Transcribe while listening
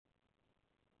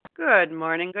Good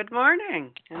morning, and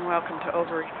welcome to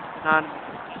Overeaters Anonymous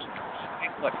Big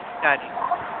Book Study.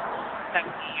 7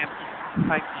 a.m.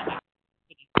 5 minutes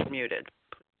muted.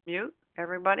 Please mute,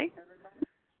 everybody.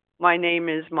 My name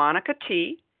is Monica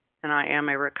T., and I am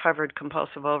a recovered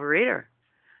compulsive overeater.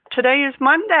 Today is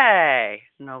Monday,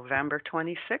 November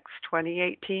 26,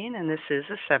 2018, and this is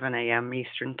a 7 a.m.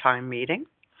 Eastern Time meeting.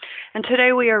 And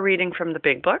today we are reading from the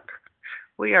Big Book.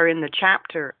 We are in the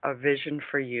chapter A Vision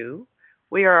for You.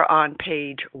 We are on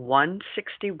page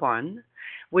 161.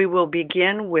 We will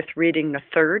begin with reading the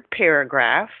third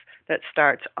paragraph that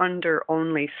starts under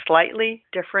only slightly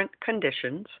different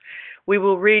conditions. We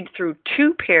will read through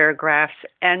two paragraphs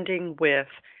ending with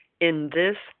in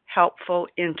this helpful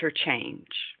interchange.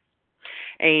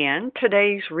 And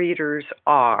today's readers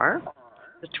are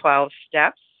the 12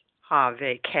 Steps, Have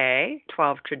K,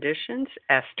 12 Traditions,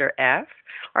 Esther F.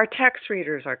 Our text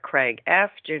readers are Craig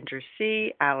F., Ginger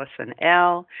C., Allison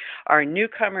L. Our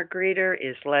newcomer greeter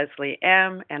is Leslie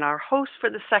M., and our host for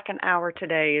the second hour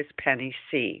today is Penny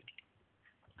C.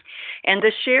 And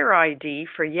the share ID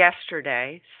for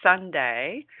yesterday,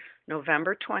 Sunday,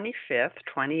 November 25th,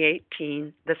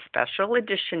 2018, the special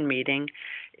edition meeting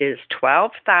is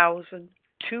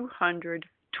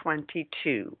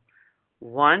 12,222.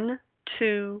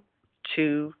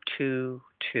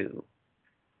 12222.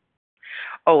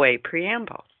 OA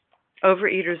Preamble.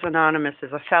 Overeaters Anonymous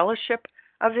is a fellowship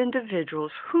of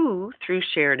individuals who, through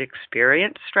shared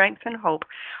experience, strength, and hope,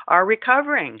 are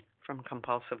recovering from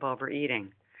compulsive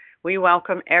overeating. We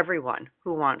welcome everyone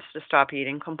who wants to stop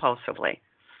eating compulsively.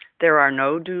 There are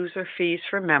no dues or fees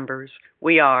for members.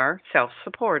 We are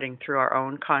self-supporting through our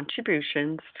own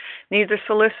contributions, neither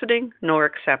soliciting nor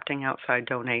accepting outside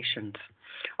donations.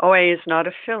 OA is not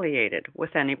affiliated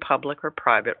with any public or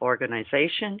private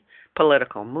organization,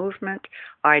 political movement,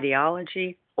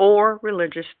 ideology, or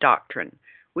religious doctrine.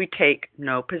 We take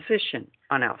no position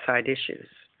on outside issues.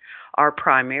 Our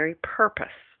primary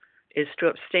purpose is to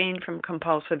abstain from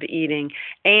compulsive eating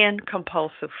and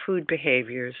compulsive food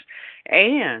behaviors,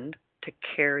 and to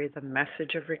carry the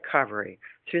message of recovery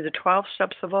through the 12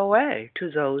 steps of OA to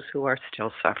those who are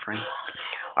still suffering.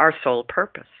 Our sole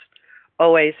purpose.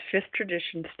 OA's fifth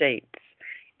tradition states,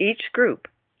 each group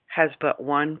has but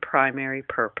one primary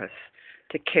purpose,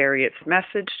 to carry its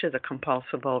message to the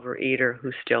compulsive overeater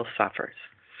who still suffers.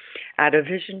 At A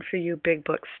Vision for You Big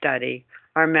Book Study,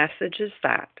 our message is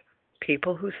that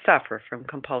people who suffer from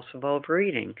compulsive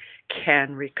overeating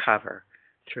can recover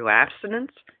through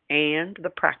abstinence and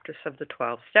the practice of the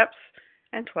 12 steps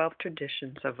and 12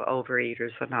 traditions of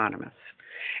Overeaters Anonymous.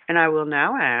 And I will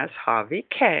now ask Javi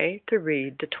K. to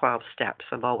read the 12 steps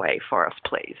of OA for us,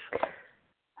 please.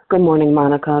 Good morning,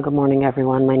 Monica. Good morning,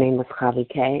 everyone. My name is Javi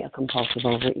K., a compulsive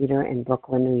overeater in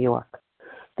Brooklyn, New York.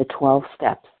 The 12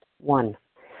 steps. 1.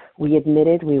 We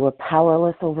admitted we were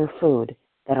powerless over food,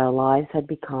 that our lives had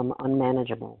become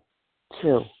unmanageable.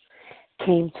 2.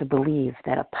 Came to believe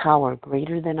that a power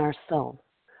greater than ourselves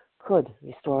could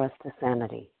restore us to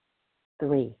sanity.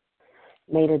 3.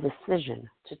 Made a decision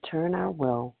to turn our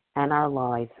will and our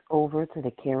lives over to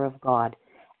the care of God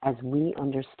as we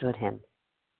understood Him.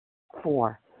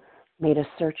 4. Made a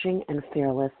searching and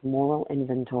fearless moral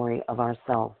inventory of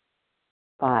ourselves.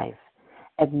 5.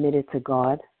 Admitted to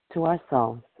God, to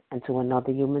ourselves, and to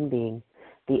another human being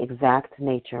the exact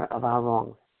nature of our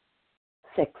wrongs.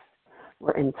 6.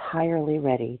 We're entirely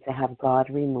ready to have God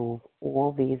remove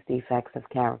all these defects of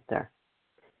character.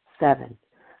 7.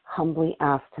 Humbly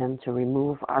asked Him to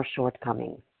remove our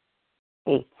shortcomings.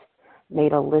 8.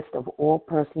 Made a list of all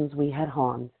persons we had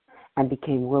harmed and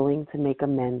became willing to make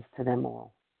amends to them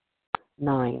all.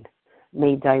 9.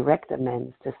 Made direct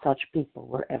amends to such people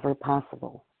wherever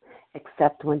possible,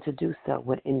 except when to do so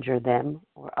would injure them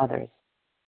or others.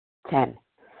 10.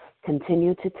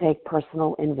 Continued to take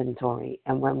personal inventory,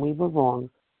 and when we were wrong,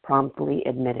 promptly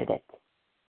admitted it.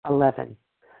 11.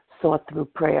 Sought through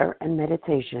prayer and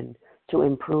meditation to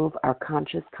improve our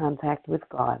conscious contact with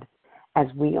God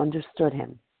as we understood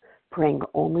Him, praying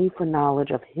only for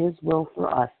knowledge of His will for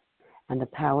us and the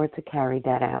power to carry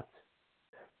that out.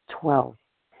 12.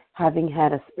 Having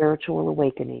had a spiritual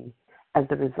awakening as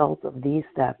the result of these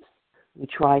steps, we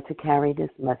try to carry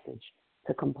this message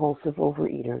to compulsive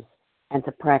overeaters and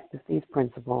to practice these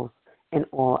principles in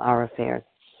all our affairs.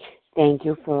 Thank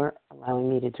you for allowing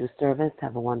me to do service.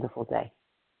 Have a wonderful day.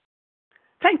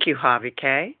 Thank you, Javi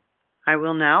K. I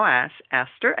will now ask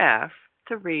Esther F.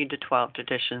 to read the 12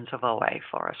 traditions of OA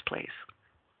for us, please.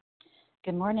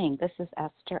 Good morning. This is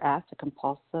Esther F., a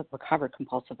recovered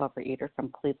compulsive overeater from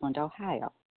Cleveland,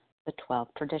 Ohio. The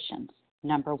 12 traditions.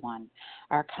 Number 1,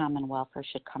 our common welfare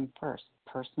should come first.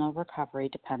 Personal recovery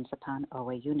depends upon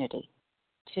OA unity.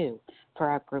 2, for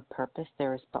our group purpose,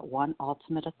 there is but one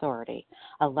ultimate authority,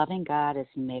 a loving God as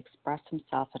he may express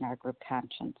himself in our group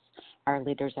conscience. Our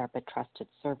leaders are but trusted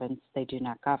servants, they do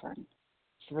not govern.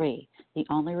 3, the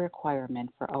only requirement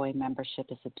for OA membership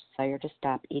is a desire to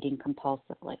stop eating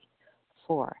compulsively.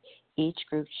 4, each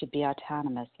group should be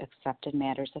autonomous except in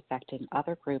matters affecting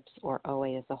other groups or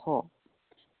OA as a whole.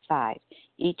 5,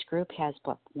 each group has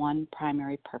but one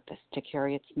primary purpose, to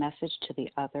carry its message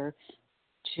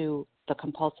to the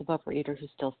compulsive overeater who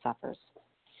still suffers.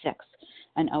 6,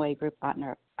 an OA group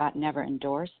ought never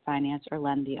endorse, finance, or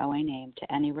lend the OA name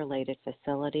to any related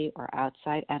facility or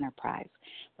outside enterprise,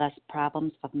 lest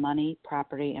problems of money,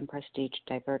 property, and prestige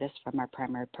divert us from our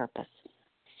primary purpose.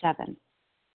 7,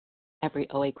 every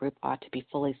OA group ought to be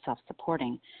fully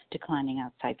self-supporting, declining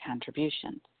outside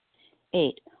contributions.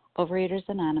 8, Overeaters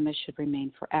Anonymous should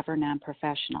remain forever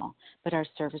non-professional, but our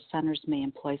service centers may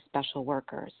employ special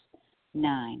workers.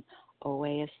 9,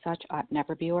 OA as such ought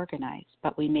never be organized,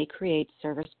 but we may create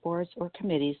service boards or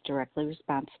committees directly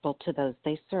responsible to those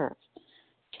they serve.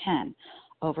 10,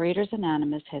 Overeaters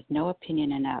Anonymous has no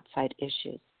opinion in outside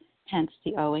issues. Hence,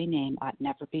 the OA name ought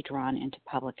never be drawn into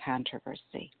public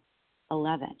controversy.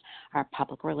 11, our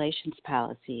public relations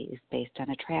policy is based on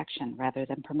attraction rather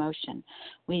than promotion.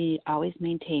 We always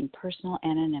maintain personal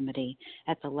anonymity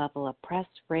at the level of press,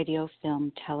 radio,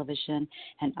 film, television,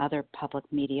 and other public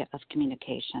media of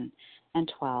communication. And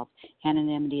 12,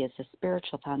 anonymity is the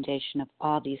spiritual foundation of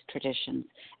all these traditions,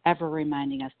 ever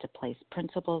reminding us to place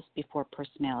principles before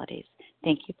personalities.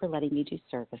 Thank you for letting me do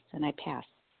service, and I pass.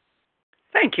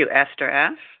 Thank you, Esther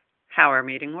S. How our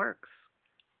meeting works.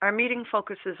 Our meeting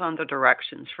focuses on the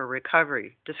directions for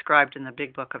recovery described in the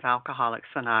Big Book of Alcoholics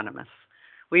Anonymous.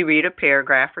 We read a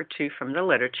paragraph or two from the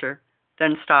literature,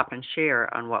 then stop and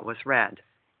share on what was read.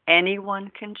 Anyone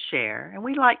can share, and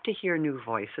we like to hear new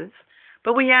voices,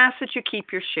 but we ask that you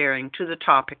keep your sharing to the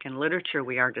topic and literature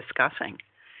we are discussing,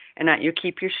 and that you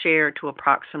keep your share to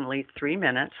approximately 3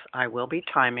 minutes. I will be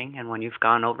timing, and when you've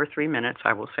gone over 3 minutes,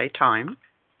 I will say time.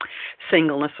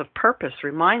 Singleness of purpose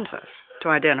reminds us to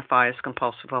identify as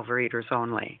compulsive overeaters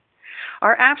only.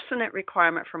 Our abstinent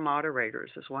requirement for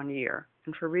moderators is 1 year,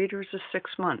 and for readers is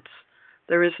 6 months.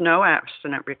 There is no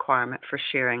abstinent requirement for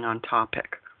sharing on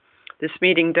topic. This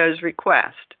meeting does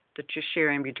request that your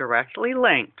sharing be directly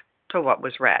linked to what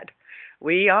was read.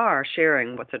 We are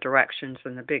sharing what the directions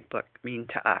in the Big Book mean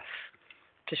to us.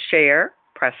 To share,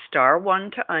 press star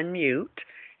 1 to unmute,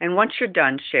 and once you're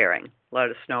done sharing, let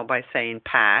us know by saying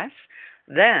pass.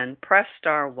 Then press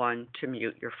star 1 to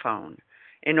mute your phone.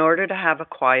 In order to have a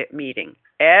quiet meeting,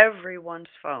 everyone's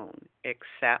phone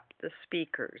except the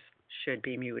speaker's should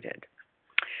be muted.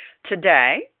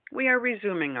 Today, we are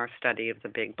resuming our study of the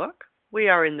Big Book. We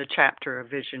are in the chapter of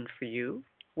Vision for You.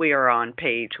 We are on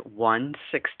page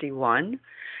 161.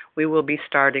 We will be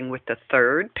starting with the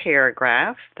third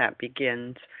paragraph that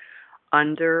begins,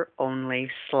 under only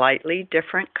slightly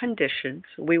different conditions.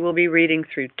 We will be reading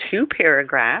through 2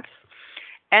 paragraphs,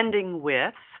 ending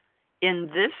with, in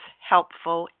this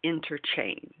helpful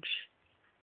interchange.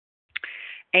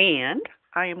 And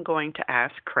I am going to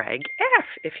ask Craig F.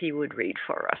 if he would read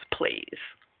for us, please.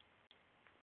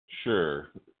 Sure.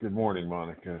 Good morning,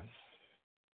 Monica.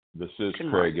 This is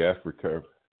Craig F.,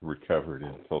 recovered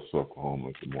in Tulsa,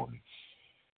 Oklahoma. Good morning.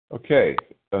 Okay.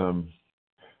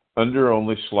 Under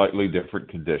only slightly different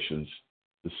conditions,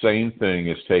 the same thing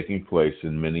is taking place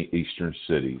in many eastern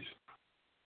cities.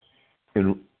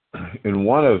 In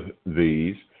one of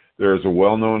these, there is a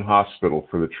well-known hospital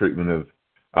for the treatment of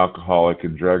alcoholic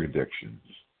and drug addictions.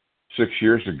 6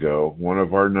 years ago, one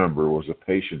of our number was a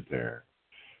patient there.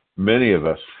 Many of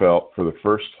us felt for the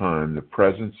first time the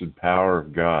presence and power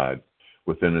of God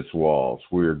within its walls.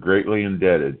 We are greatly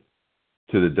indebted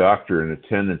to the doctor in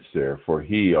attendance there, for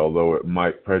he, although it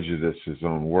might prejudice his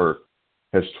own work,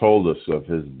 has told us of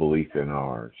his belief in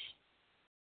ours.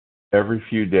 Every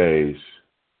few days,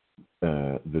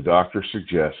 the doctor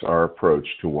suggests our approach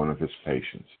to one of his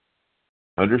patients.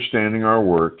 Understanding our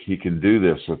work, he can do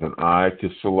this with an eye to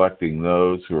selecting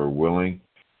those who are willing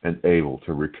and able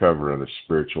to recover on a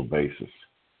spiritual basis.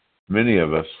 Many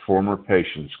of us, former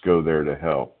patients, go there to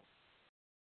help.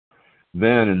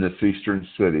 Then, in this eastern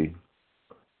city,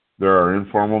 there are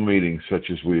informal meetings such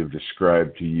as we have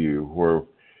described to you, where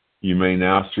you may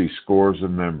now see scores of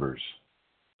members.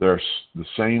 There are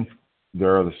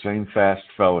the same fast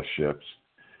fellowships.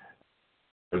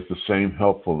 There's the same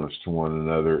helpfulness to one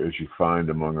another as you find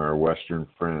among our Western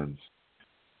friends.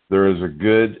 There is a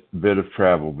good bit of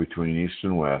travel between East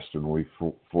and West, and we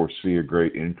foresee a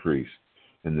great increase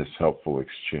in this helpful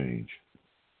exchange.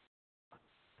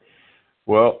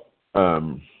 Well,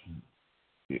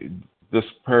 this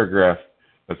paragraph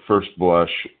at first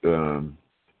blush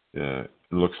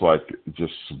looks like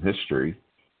just some history,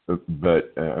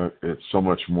 but it's so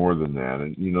much more than that.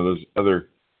 And there's other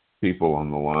people on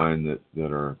the line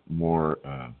that are more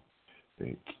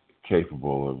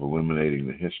capable of illuminating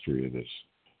the history of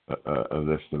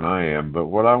this than I am. But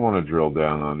what I want to drill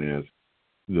down on is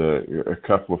a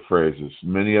couple of phrases.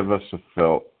 Many of us have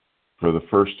felt for the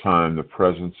first time the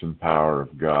presence and power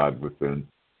of God within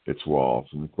its walls.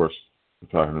 And of course, we're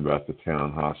talking about the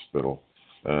town hospital.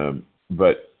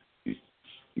 But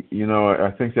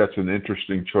I think that's an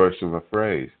interesting choice of a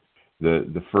phrase.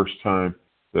 The first time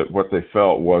that what they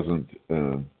felt wasn't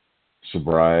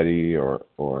sobriety or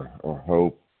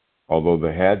hope, although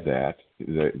they had that.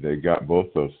 They got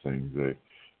both those things. They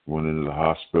went into the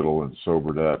hospital and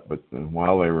sobered up, but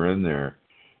while they were in there,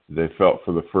 they felt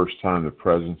for the first time the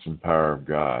presence and power of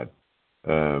God.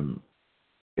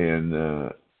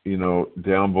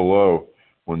 Down below,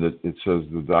 when it says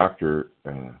the doctor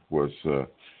was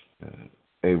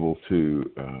able to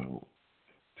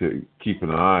keep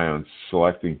an eye on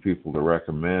selecting people to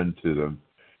recommend to them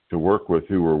to work with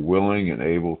who were willing and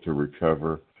able to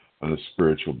recover on a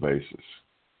spiritual basis.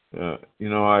 I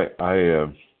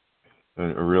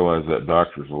realize that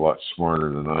doctor's a lot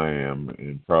smarter than I am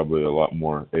and probably a lot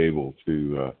more able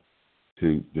to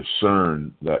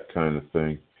discern that kind of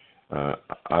thing.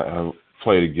 I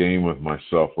played a game with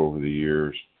myself over the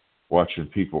years, watching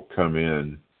people come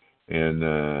in, and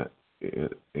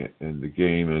the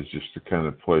game is just to kind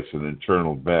of place an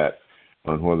internal bet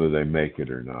on whether they make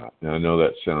it or not. Now, I know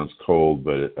that sounds cold,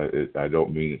 but I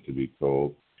don't mean it to be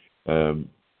cold.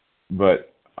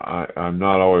 But I'm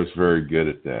not always very good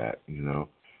at that.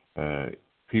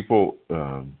 People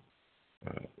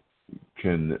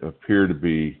can appear to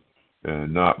be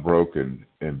not broken,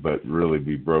 but really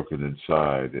be broken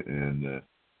inside.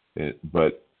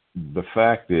 But the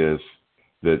fact is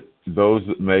that those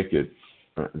that make it,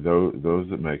 those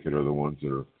that make it are the ones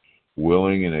that are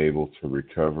willing and able to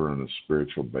recover on a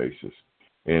spiritual basis.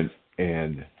 And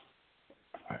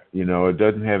it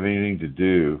doesn't have anything to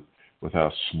do with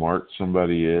how smart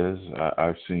somebody is.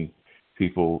 I've seen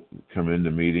people come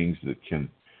into meetings that can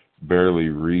barely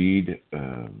read.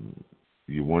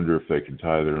 You wonder if they can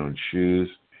tie their own shoes.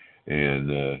 And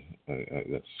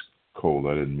that's cold.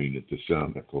 I didn't mean it to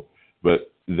sound that cold.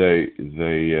 But they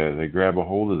grab a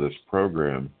hold of this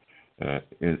program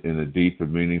in a deep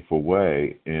and meaningful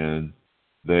way, and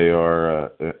they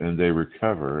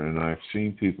recover. And I've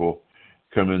seen people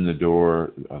come in the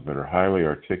door that are highly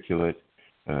articulate,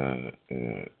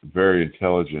 very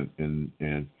intelligent, and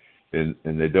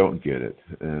they don't get it.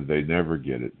 And they never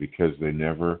get it because they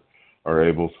never are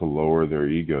able to lower their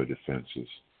ego defenses.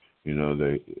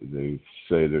 They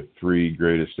say the three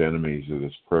greatest enemies of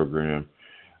this program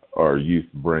are youth,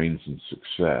 brains, and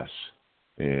success.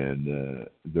 And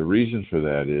the reason for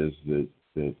that is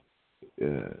that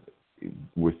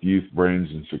with youth,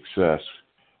 brains, and success,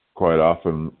 quite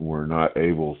often we're not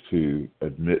able to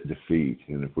admit defeat.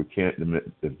 And if we can't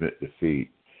admit defeat,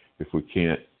 if we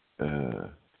can't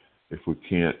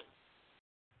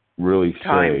really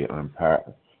say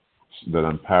that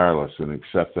I'm powerless and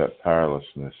accept that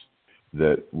powerlessness,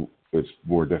 that it's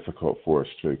more difficult for us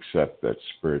to accept that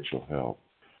spiritual help,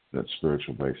 that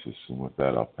spiritual basis. And with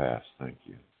that, I'll pass. Thank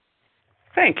you.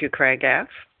 Thank you, Craig F.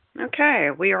 Okay,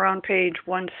 we are on page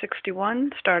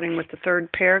 161, starting with the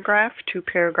third paragraph. 2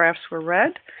 paragraphs were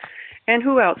read. And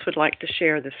who else would like to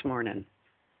share this morning?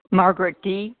 Margaret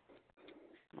D.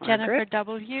 Jennifer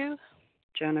W.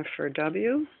 Jennifer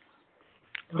W.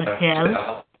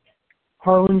 Raquel.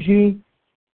 Harlan G.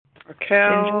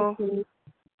 Raquel.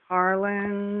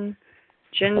 Harlan.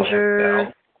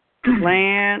 Ginger.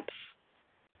 Lance.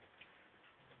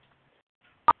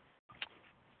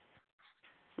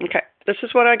 Okay, this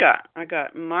is what I got. I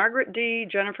got Margaret D.,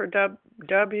 Jennifer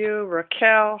W.,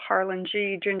 Raquel, Harlan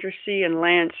G., Ginger C., and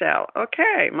Lance L.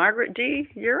 Okay, Margaret D.,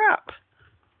 you're up.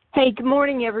 Hey, good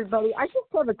morning, everybody. I just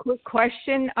have a quick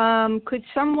question. Could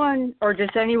someone, or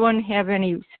does anyone have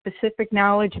any specific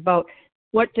knowledge about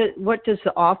what does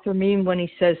the author mean when he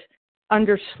says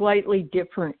under slightly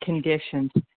different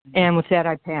conditions? And with that,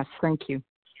 I pass. Thank you.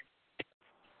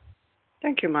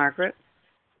 Thank you, Margaret.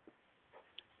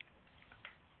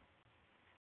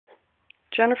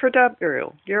 Jennifer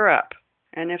W., you're up.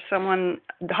 And if someone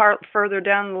further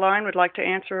down the line would like to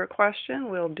answer a question,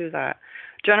 we'll do that.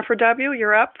 Jennifer W.,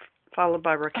 you're up, followed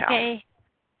by Raquel. Okay.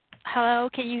 Hello,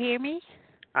 can you hear me?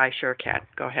 I sure can.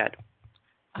 Go ahead.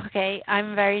 Okay,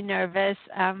 I'm very nervous.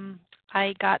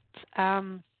 I got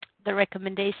the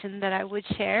recommendation that I would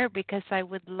share, because I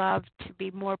would love to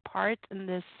be more part in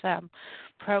this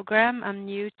program. I'm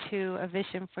new to A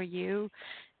Vision for You,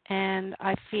 and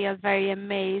I feel very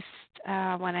amazed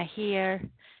when I hear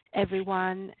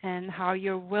everyone and how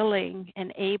you're willing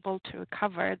and able to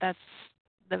recover. That's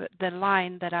the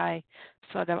line that I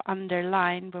sort of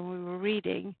underlined when we were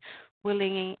reading,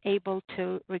 willing and able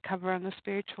to recover on a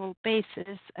spiritual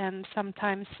basis. And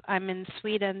sometimes I'm in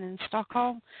Sweden, in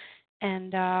Stockholm,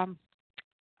 and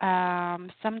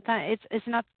sometimes it's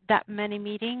not that many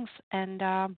meetings, and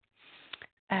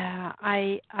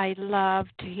I love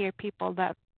to hear people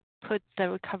that put the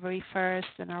recovery first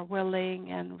and are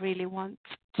willing and really want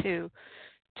to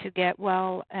get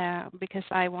well, because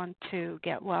I want to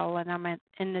get well, and I'm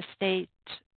in the state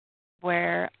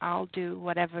where I'll do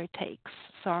whatever it takes.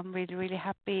 So I'm really, really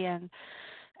happy. And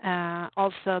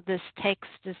also this text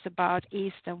is about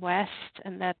East and West,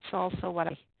 and that's also what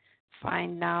I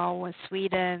find now in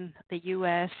Sweden, the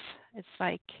U.S. It's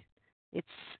like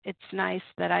it's nice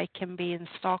that I can be in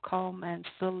Stockholm and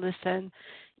still listen,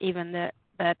 even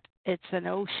that it's an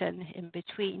ocean in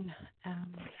between.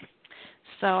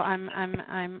 So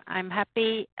I'm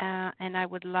happy, and I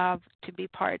would love to be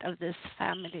part of this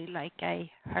family, like I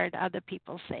heard other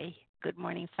people say. Good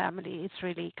morning, family. It's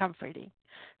really comforting.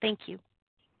 Thank you.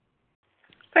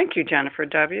 Thank you, Jennifer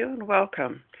W., and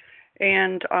welcome.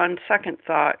 And on second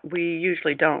thought, we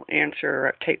usually don't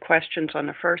take questions on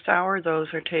the first hour. Those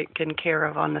are taken care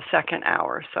of on the second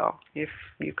hour. So if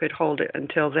you could hold it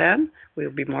until then,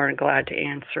 we'll be more than glad to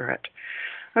answer it.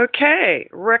 Okay,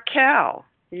 Raquel,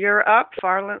 you're up,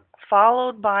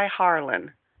 followed by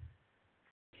Harlan.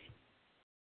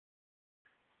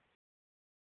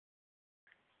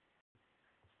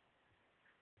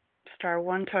 Star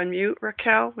 1 to unmute,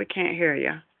 Raquel. We can't hear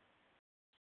you.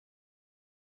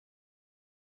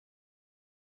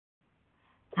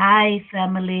 Hi,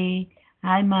 family.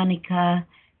 Hi, Monica.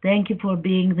 Thank you for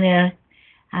being there.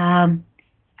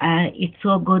 It's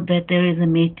so good that there is a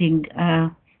meeting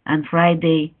on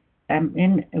Friday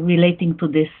relating to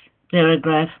this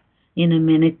paragraph. In a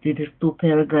minute, there are 2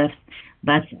 paragraphs.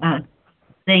 But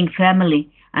saying family,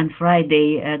 on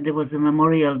Friday, there was a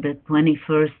memorial, the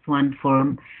 21st one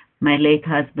for my late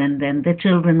husband, and the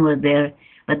children were there.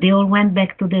 But they all went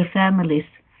back to their families,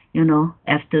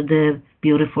 after the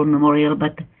beautiful memorial,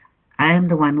 but I am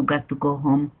the one who got to go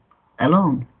home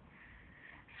alone.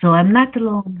 So I'm not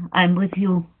alone. I'm with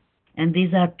you. And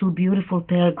these are 2 beautiful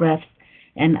paragraphs.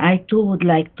 And I too would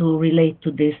like to relate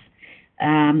to this,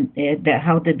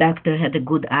 how the doctor had a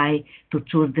good eye to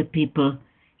choose the people.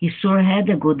 He sure had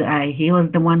a good eye. He was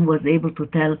the one who was able to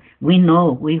tell. We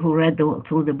who read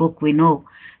through the book, we know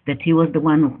that he was the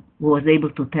one who was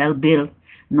able to tell Bill,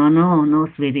 no,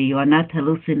 sweetie, you are not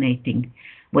hallucinating.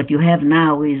 What you have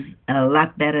now is a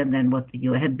lot better than what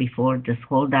you had before. Just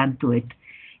hold on to it.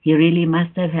 He really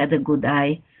must have had a good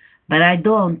eye, but I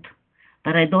don't.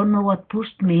 But I don't know what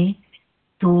pushed me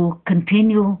to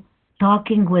continue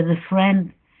talking with a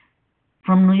friend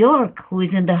from New York who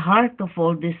is in the heart of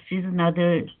all this. She's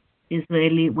another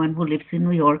Israeli one who lives in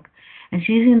New York, and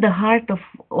she's in the heart of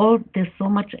all. There's so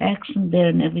much action there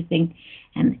and everything,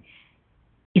 and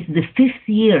it's the 5th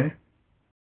year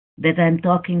that I'm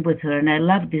talking with her, and I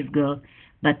love this girl,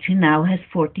 but she now has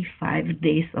 45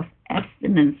 days of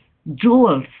abstinence.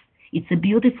 Jewels. It's a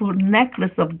beautiful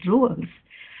necklace of jewels.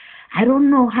 I don't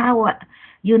know how,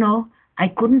 I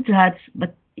couldn't judge,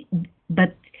 but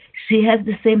she has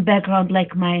the same background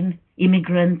like mine,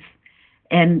 immigrants,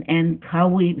 and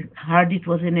how hard it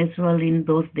was in Israel in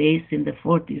those days, in the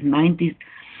 40s, 90s.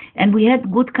 And we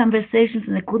had good conversations,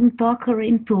 and I couldn't talk her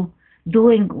into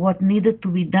doing what needed to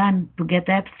be done to get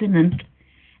abstinent.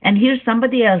 And here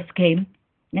somebody else came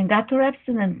and got her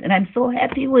abstinent, and I'm so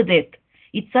happy with it.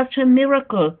 It's such a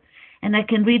miracle. And I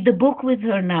can read the book with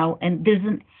her now, and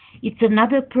it's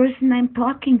another person I'm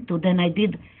talking to than I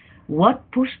did.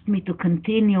 What pushed me to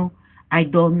continue, I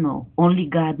don't know. Only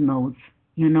God knows,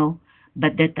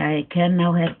 But that I can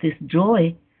now have this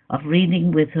joy of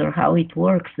reading with her how it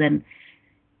works, and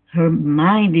her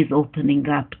mind is opening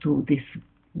up to this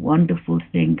wonderful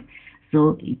thing.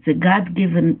 So it's a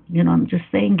God-given, I'm just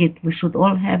saying it. We should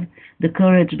all have the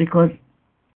courage, because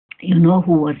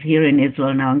who was here in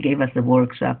Israel now and gave us a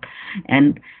workshop.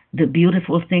 And the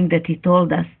beautiful thing that he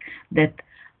told us, that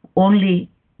only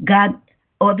God,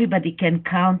 everybody can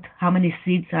count how many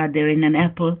seeds are there in an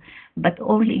apple, but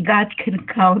only God can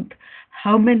count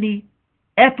how many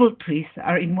apple trees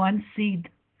are in one seed.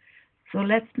 So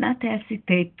let's not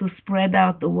hesitate to spread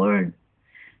out the word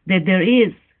that there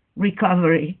is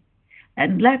recovery,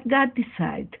 and let God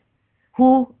decide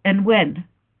who and when.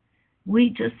 We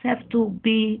just have to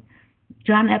be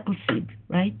John Appleseed,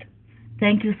 right?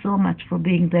 Thank you so much for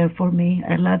being there for me.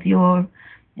 I love you all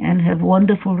and have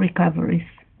wonderful recoveries,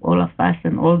 all of us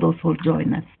and all those who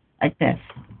join us. I pass.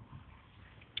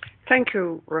 Thank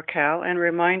you, Raquel. And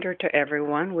reminder to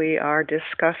everyone, we are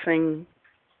discussing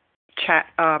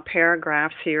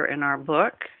paragraphs here in our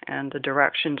book and the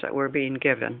directions that we're being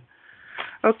given.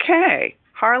 Okay,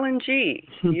 Harlan G.,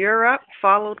 you're up,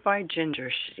 followed by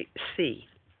Ginger C.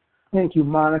 Thank you,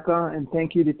 Monica, and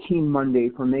thank you to Team Monday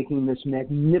for making this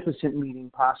magnificent meeting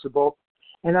possible.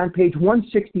 And on page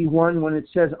 161, when it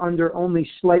says under only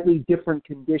slightly different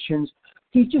conditions,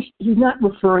 he's not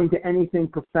referring to anything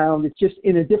profound. It's just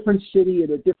in a different city at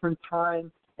a different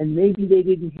time, and maybe they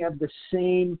didn't have the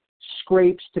same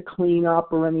scrapes to clean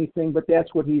up or anything, but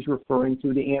that's what he's referring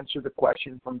to answer the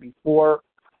question from before.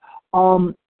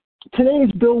 Today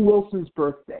is Bill Wilson's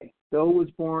birthday. Bill was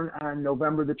born on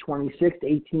November the 26th,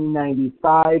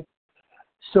 1895,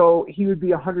 so he would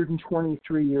be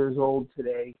 123 years old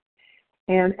today.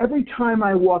 And every time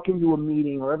I walk into a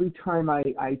meeting or every time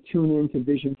I tune into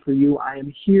Vision for You, I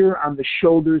am here on the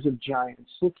shoulders of giants.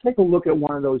 Let's take a look at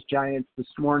one of those giants this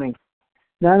morning.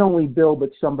 Not only Bill,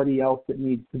 but somebody else that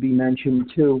needs to be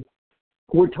mentioned too.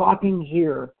 We're talking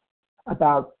here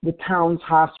about the Towns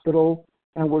Hospital,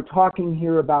 and we're talking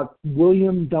here about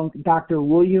Dr.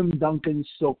 William Duncan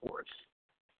Silkworth.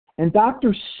 And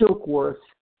Dr. Silkworth,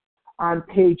 on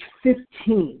page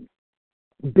 15,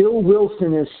 Bill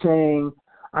Wilson is saying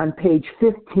on page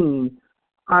 15,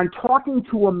 on talking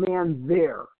to a man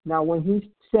there. Now, when he's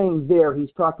saying there,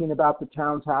 he's talking about the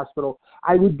Towns Hospital.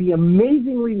 I would be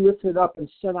amazingly lifted up and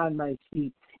set on my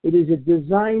feet. It is a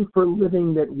design for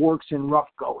living that works in rough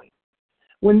going.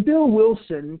 When Bill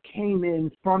Wilson came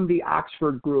in from the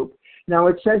Oxford group, now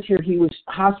it says here he was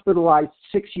hospitalized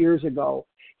 6 years ago.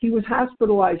 He was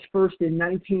hospitalized first in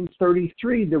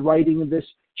 1933. The writing of this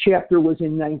chapter was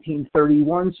in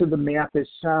 1931, so the math is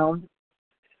sound.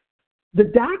 The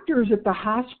doctors at the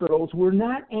hospitals were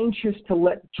not anxious to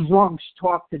let drunks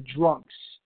talk to drunks.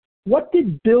 What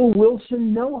did Bill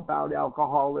Wilson know about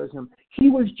alcoholism? He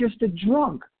was just a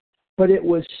drunk. But it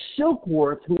was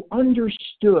Silkworth who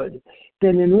understood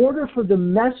that in order for the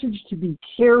message to be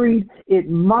carried, it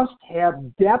must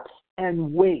have depth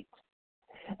and weight.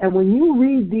 And when you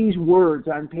read these words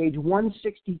on page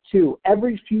 162,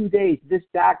 every few days this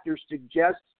doctor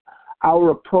suggests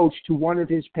our approach to one of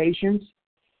his patients.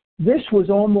 This was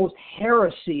almost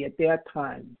heresy at that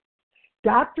time.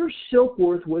 Dr.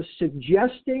 Silkworth was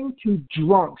suggesting to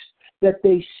drunks that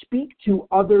they speak to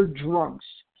other drunks.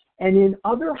 And in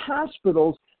other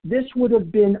hospitals, this would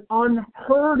have been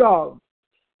unheard of.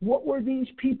 What were these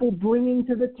people bringing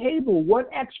to the table? What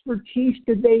expertise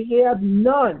did they have?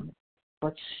 None.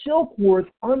 But Silkworth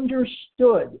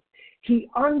understood. He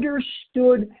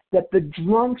understood that the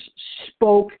drunks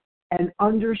spoke and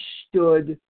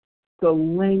understood the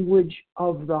language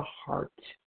of the heart.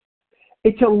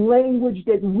 It's a language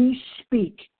that we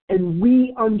speak and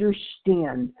we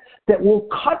understand that will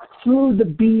cut through the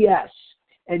BS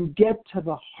and get to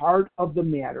the heart of the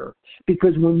matter.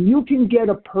 Because when you can get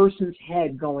a person's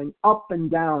head going up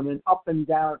and down,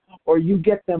 or you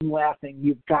get them laughing,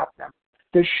 you've got them.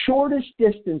 The shortest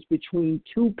distance between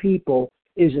two people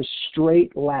is a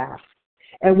straight laugh.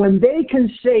 And when they can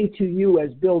say to you,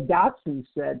 as Bill Dotson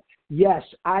said, yes,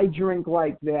 I drink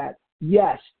like that.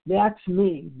 Yes, that's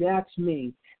me.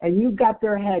 And you've got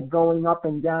their head going up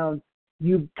and down.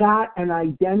 You've got an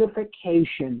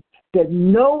identification that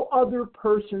no other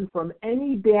person from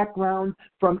any background,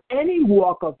 from any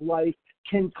walk of life,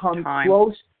 can come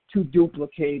close to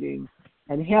duplicating.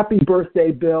 And happy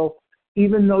birthday, Bill.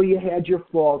 Even though you had your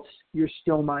faults, you're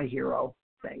still my hero.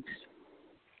 Thanks.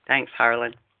 Thanks,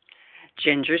 Harlan.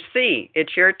 Ginger C.,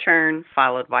 it's your turn,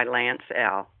 followed by Lance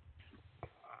L.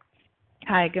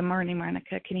 Hi, good morning,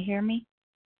 Monica. Can you hear me?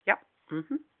 Yep.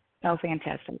 Mm-hmm. Oh,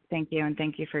 fantastic. Thank you, and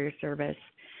thank you for your service.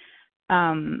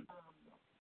 I'm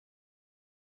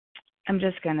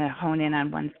just going to hone in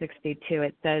on 162.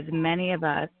 It says, many of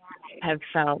us have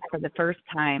felt for the first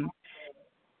time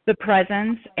the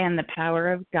presence and the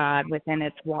power of God within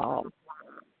its walls.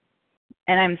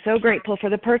 And I'm so grateful for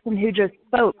the person who just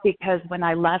spoke, because when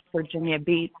I left Virginia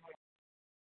Beach,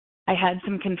 I had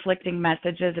some conflicting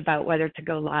messages about whether to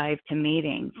go live to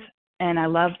meetings. And I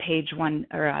love page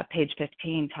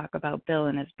 15, talk about Bill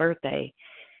and his birthday.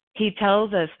 He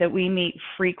tells us that we meet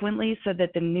frequently so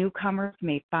that the newcomers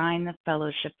may find the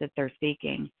fellowship that they're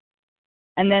seeking.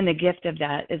 And then the gift of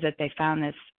that is that they found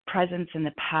this presence and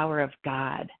the power of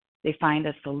God. They find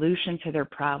a solution to their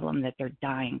problem that they're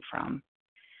dying from.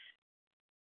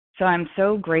 So I'm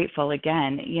so grateful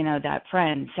again, that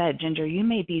friend said, Ginger, you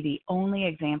may be the only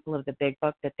example of the big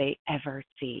book that they ever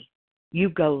see.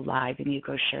 You go live and you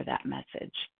go share that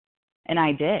message. And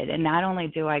I did. And not only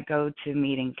do I go to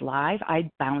meetings live, I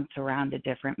bounce around to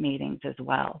different meetings as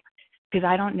well. Because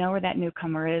I don't know where that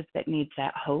newcomer is that needs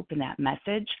that hope and that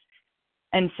message.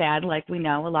 And sad, like we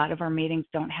know, a lot of our meetings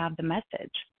don't have the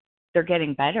message. They're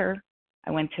getting better.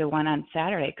 I went to one on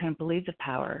Saturday. I couldn't believe the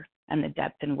power and the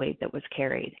depth and weight that was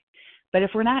carried. But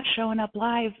if we're not showing up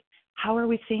live, how are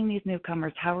we seeing these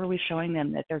newcomers? How are we showing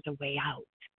them that there's a way out?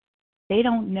 They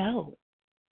don't know.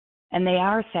 And they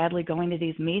are sadly going to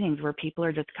these meetings where people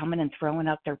are just coming and throwing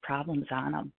up their problems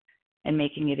on them and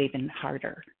making it even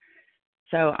harder.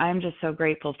 So I'm just so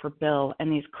grateful for Bill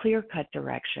and these clear-cut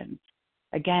directions.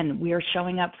 Again, we are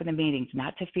showing up for the meetings,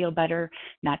 not to feel better,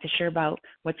 not to share about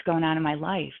what's going on in my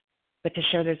life, but to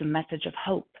share there's a message of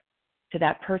hope to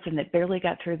that person that barely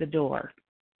got through the door,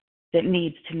 that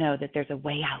needs to know that there's a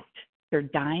way out. They're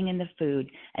dying in the food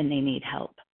and they need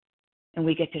help. And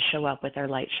we get to show up with our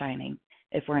light shining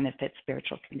if we're in a fit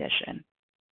spiritual condition.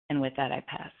 And with that, I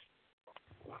pass.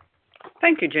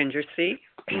 Thank you, Ginger C.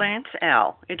 Lance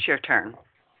L., it's your turn.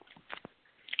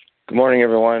 Good morning,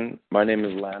 everyone. My name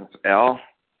is Lance L.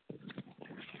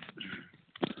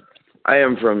 I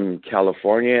am from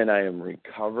California, and I am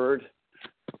recovered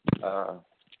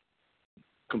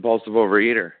compulsive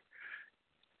overeater.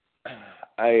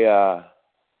 I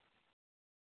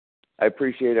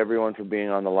appreciate everyone for being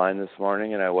on the line this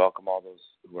morning, and I welcome all those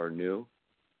who are new.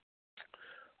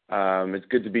 It's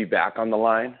good to be back on the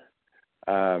line.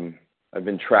 I've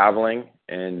been traveling,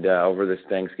 and over this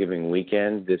Thanksgiving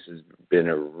weekend, this has been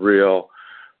a real,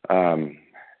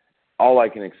 all I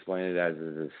can explain it as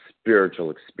is a spiritual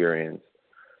experience.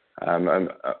 I'm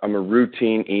a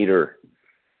routine eater.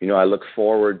 I look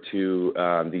forward to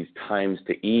these times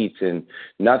to eat, and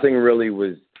nothing really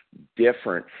was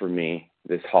different for me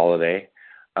this holiday,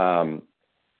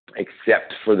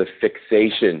 except for the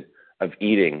fixation of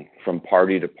eating from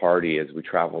party to party as we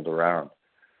traveled around.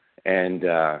 And,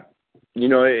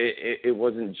 it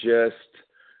wasn't just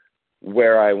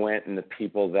where I went and the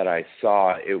people that I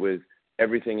saw. It was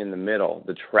everything in the middle.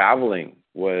 The traveling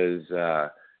was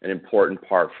an important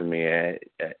part for me.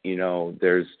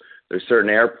 There's certain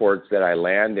airports that I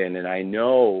land in, and I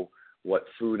know what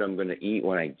food I'm going to eat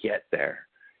when I get there.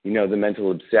 The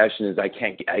mental obsession is I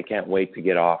can't wait to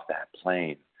get off that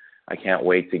plane. I can't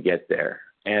wait to get there.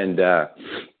 And,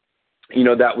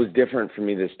 that was different for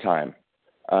me this time.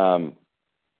 I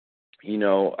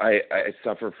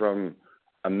suffer from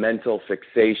a mental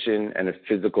fixation and a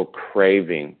physical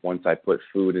craving once I put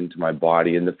food into my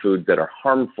body, and the foods that are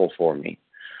harmful for me.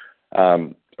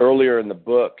 Earlier in the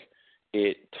book,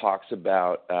 it talks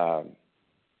about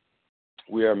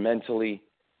we are mentally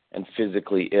and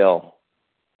physically ill.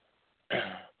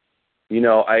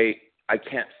 I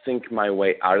can't think my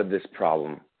way out of this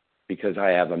problem because I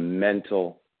have a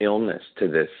mental illness to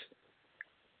this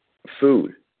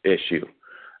food issue.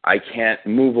 I can't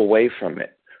move away from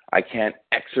it. I can't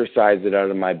exercise it out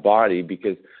of my body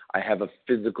because I have a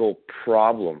physical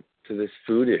problem to this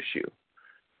food issue.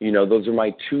 Those are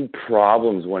my two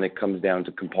problems when it comes down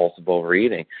to compulsive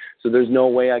overeating. So there's no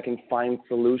way I can find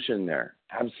solution there.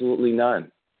 Absolutely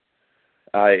none.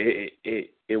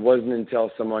 It wasn't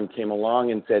until someone came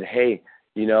along and said, hey,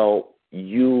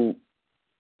 you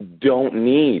don't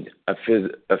need a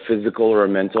physical or a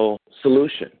mental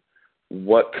solution.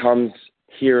 What comes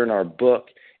here in our book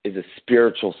is a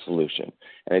spiritual solution.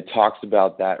 And it talks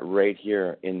about that right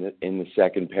here in the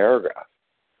second paragraph.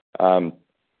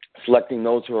 Selecting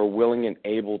those who are willing and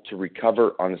able to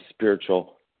recover on a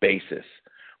spiritual basis.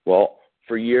 Well,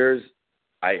 for years,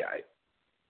 I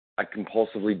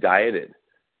compulsively dieted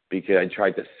because I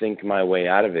tried to think my way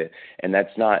out of it. And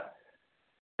that's not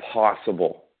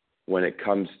possible when it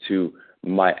comes to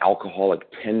my alcoholic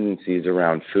tendencies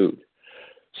around food.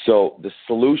 So the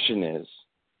solution is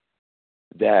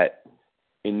that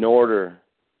in order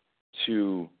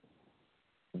to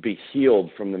be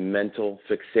healed from the mental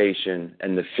fixation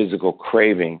and the physical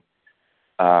craving,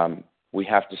 we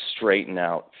have to straighten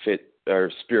out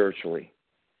spiritually.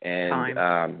 And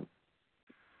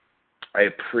I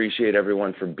appreciate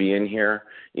everyone for being here.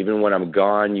 Even when I'm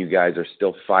gone, you guys are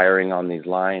still firing on these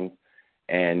lines.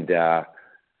 And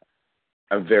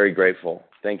I'm very grateful.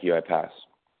 Thank you. I pass.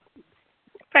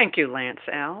 Thank you, Lance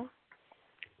L.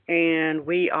 And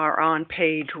we are on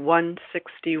page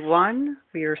 161.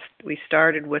 We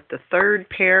started with the third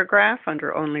paragraph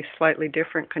under only slightly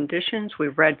different conditions. We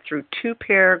read through two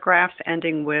paragraphs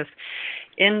ending with,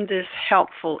 in this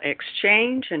helpful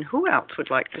exchange. And who else would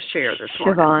like to share this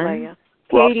one? Siobhan.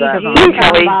 Katie Well G said.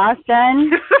 from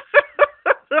Boston.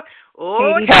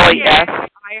 Oh, Katie Kelly, G. yes.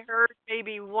 I heard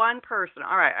maybe one person.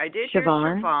 All right, I did hear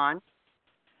Siobhan. Siobhan.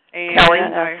 And Kelly.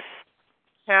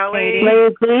 Kelly.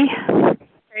 Lacey.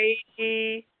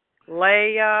 Katie.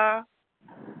 Leah.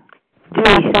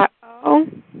 Oh.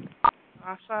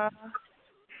 Asa.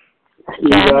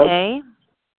 Jen A.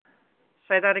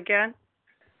 Say that again.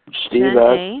 Steve Jen S.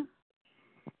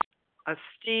 A.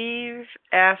 Steve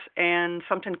S. and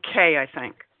something K, I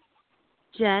think.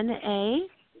 Jen A.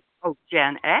 Oh,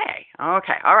 Jen A.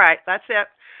 Okay, all right, that's it.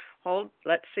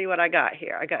 Let's see what I got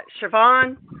here. I got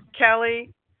Siobhan,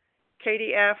 Kelly,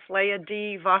 Katie F., Leah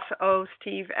D., Vasa O.,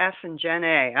 Steve S., and Jen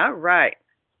A. All right.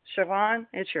 Siobhan,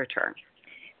 it's your turn.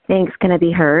 Thanks. Can I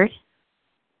be heard?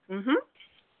 Mm-hmm.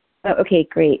 Oh, okay,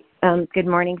 great. Good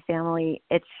morning, family.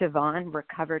 It's Siobhan,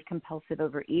 recovered compulsive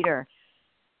overeater.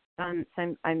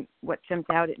 So what jumped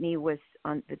out at me was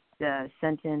on the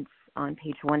sentence on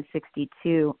page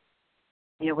 162.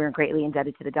 We're greatly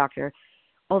indebted to the doctor,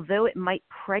 although it might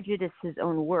prejudice his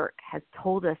own work, has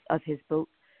told us of his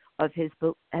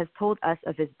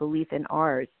belief in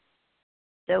ours.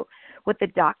 So what the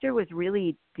doctor was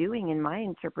really doing, in my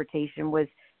interpretation, was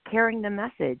carrying the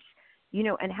message.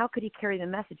 And how could he carry the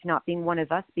message not being one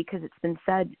of us? Because it's been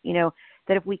said,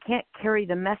 that if we can't carry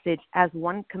the message as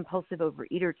one compulsive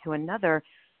overeater to another,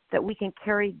 that we can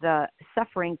carry the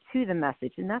suffering to the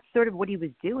message. And that's sort of what he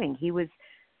was doing. He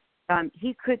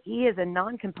as a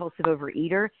non-compulsive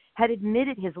overeater had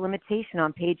admitted his limitation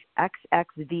on page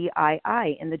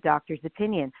XXVII in the doctor's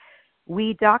opinion.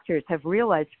 We doctors have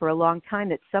realized for a long time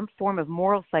that some form of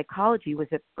moral psychology was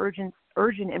of urgent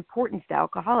importance to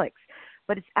alcoholics,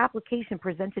 but its application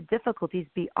presented difficulties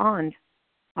beyond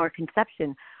our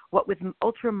conception. What with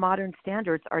ultra-modern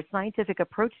standards, our scientific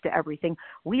approach to everything,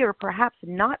 we are perhaps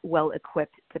not well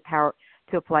equipped to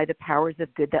apply the powers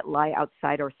of good that lie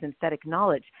outside our synthetic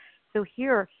knowledge. So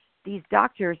here, these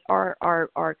doctors are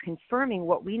confirming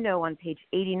what we know on page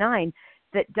 89,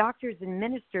 that doctors and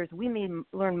ministers, we may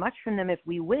learn much from them if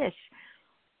we wish,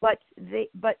 but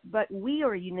we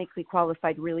are uniquely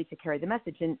qualified really to carry the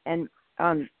message. And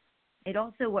it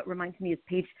also, what reminds me is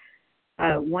page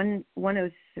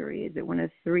 103. Is it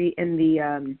 103 in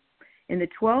the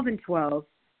 12 and 12,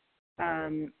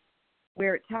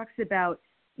 where it talks about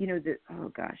where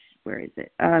is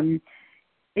it?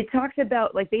 It talks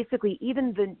about basically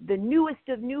even the newest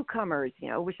of newcomers.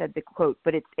 I wish I had the quote,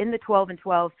 but it's in the 12 and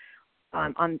 12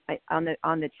 on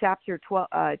the chapter 12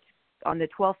 on the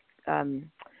 12th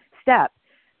step,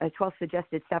 12th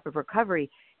suggested step of recovery,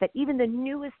 that even the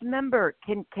newest member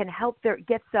can help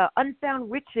gets unfound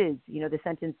riches. The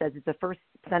sentence says, it's the first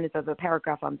sentence of the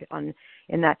paragraph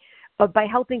in that, by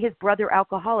helping his brother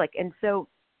alcoholic. And so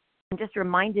I'm just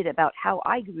reminded about how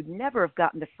I would never have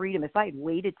gotten the freedom if I had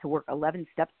waited to work 11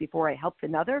 steps before I helped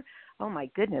another. Oh my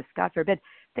goodness, God forbid.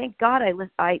 Thank God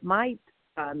my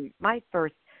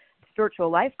first spiritual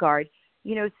lifeguard,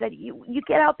 said you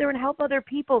get out there and help other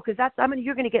people, because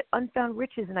you're going to get unfound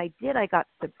riches. And I did. I got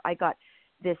the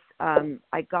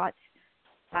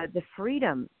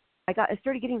freedom. I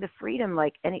started getting the freedom,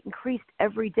 and it increased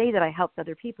every day that I helped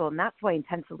other people. And that's why I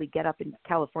intensely get up in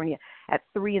California at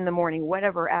 3 a.m,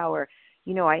 whatever hour.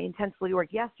 I intensely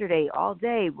worked yesterday all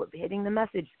day, hitting the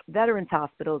message, veterans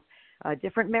hospitals,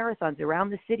 different marathons around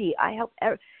the city. I help.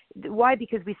 Why?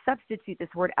 Because we substitute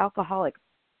this word alcoholic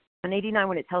on 89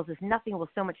 when it tells us nothing will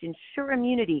so much ensure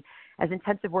immunity as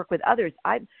intensive work with others.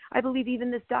 I believe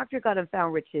even this doctor got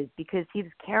unfound riches because he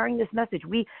was carrying this message.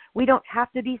 We don't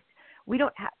have to be. We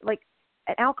don't have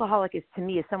an alcoholic is, to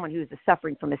me, is someone who is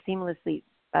suffering from a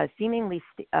seemingly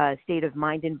state of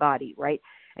mind and body, right?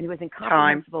 And who is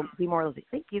incomprehensible demoralization.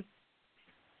 Thank you.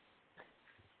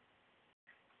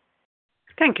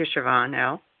 Thank you, Siobhan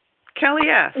L. Kelly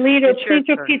S. Lita, please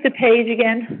repeat the page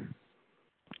again.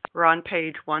 We're on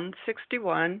page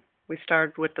 161. We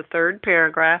started with the third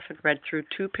paragraph and read through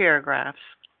 2 paragraphs.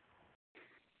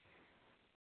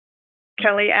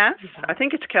 Kelly S. I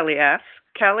think it's Kelly S.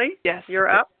 Kelly, yes, you're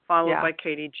up, followed by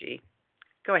Katie G.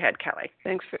 Go ahead, Kelly.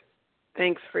 Thanks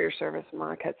for your service,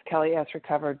 Monica. It's Kelly S.,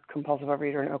 recovered compulsive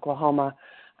overeater in Oklahoma.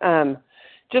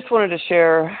 Just wanted to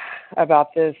share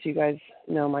about this. You guys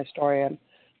know my story. I've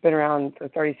been around for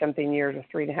 30-something years with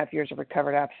 3.5 years of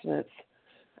recovered abstinence.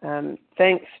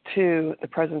 Thanks to the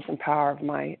presence and power of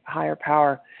my higher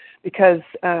power, because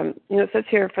it says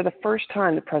here, for the first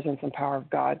time, the presence and power of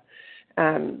God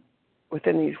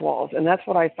within these walls. And that's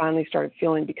what I finally started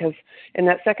feeling, because in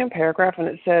that second paragraph, when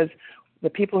it says the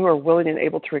people who are willing and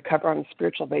able to recover on a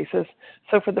spiritual basis,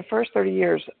 so for the first 30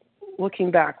 years, looking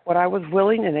back, what I was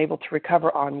willing and able to recover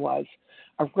on was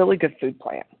a really good food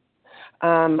plan,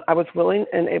 I was willing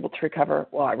and able to recover.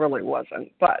 Well, I really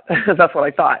wasn't, but that's what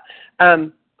I thought.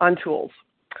 On tools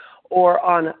or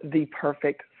on the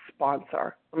perfect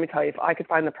sponsor. Let me tell you, if I could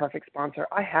find the perfect sponsor,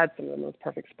 I had some of those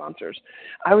perfect sponsors.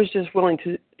 I was just willing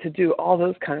to do all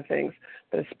those kind of things.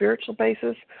 But a spiritual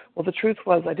basis, well, the truth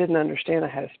was I didn't understand I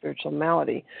had a spiritual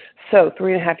malady. So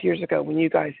 3.5 years ago, when you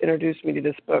guys introduced me to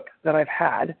this book that I've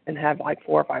had and have like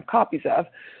 4 or 5 copies of,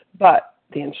 but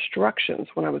the instructions,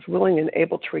 when I was willing and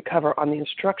able to recover on the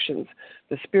instructions,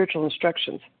 the spiritual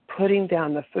instructions, putting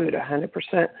down the food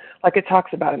 100%, like it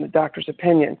talks about in the doctor's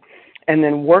opinion, and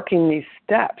then working these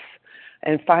steps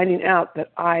and finding out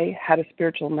that I had a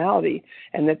spiritual malady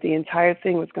and that the entire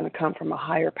thing was going to come from a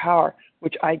higher power,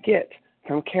 which I get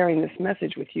from carrying this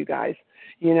message with you guys,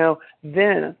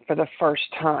 then for the first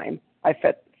time I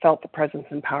felt the presence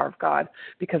and power of God,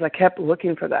 because I kept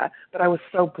looking for that. But I was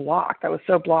so blocked. I was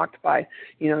so blocked by,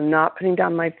 not putting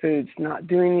down my foods, not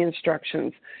doing the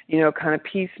instructions, kind of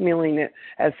piecemealing it.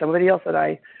 As somebody else that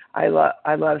I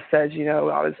love says, I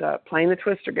was playing the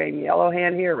twister game, yellow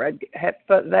hand here, red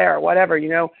foot there, whatever,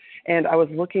 and I was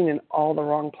looking in all the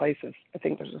wrong places. I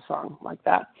think there's a song like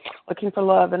that, looking for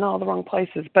love in all the wrong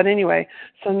places. But anyway,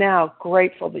 so now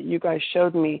grateful that you guys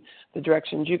showed me the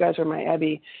directions. You guys are my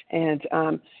Ebby. And,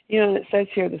 and it says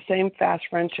here the same fast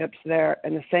friendships there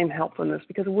and the same helpfulness,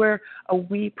 because we're a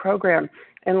we program.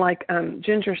 And like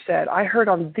Ginger said, I heard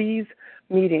on these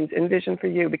meetings in Vision for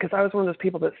You, because I was one of those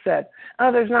people that said,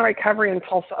 oh, there's no recovery in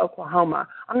Tulsa, Oklahoma.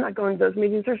 I'm not going to those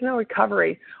meetings. There's no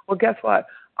recovery. Well, guess what?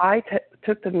 I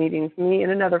took the meetings, me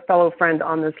and another fellow friend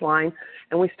on this line,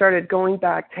 and we started going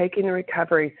back, taking the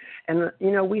recovery. And,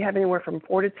 we have anywhere from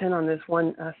 4 to 10 on this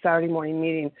one Saturday morning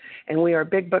meeting, and we are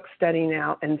big book study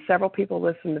now, and several people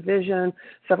listen to Vision.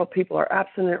 Several people are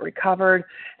abstinent, recovered.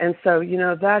 And so,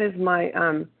 that is my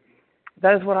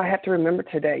that is what I have to remember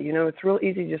today. It's real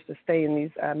easy just to stay in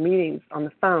these meetings on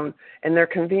the phone, and they're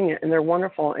convenient and they're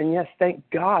wonderful. And yes, thank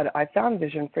God I found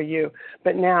Vision for You.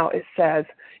 But now it says,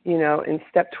 in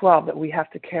step 12 that we have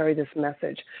to carry this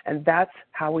message. And that's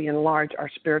how we enlarge our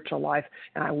spiritual life.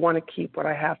 And I want to keep what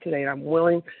I have today. And I'm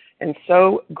willing and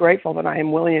so grateful that I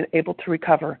am willing and able to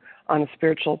recover on a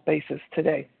spiritual basis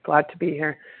today. Glad to be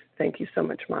here. Thank you so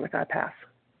much, Monica. I pass.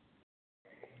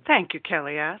 Thank you,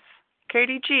 Kelly S.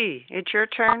 Katie G., it's your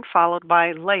turn, followed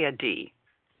by Leah D.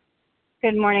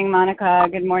 Good morning, Monica.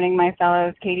 Good morning, my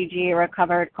fellows. Katie G.,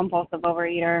 recovered compulsive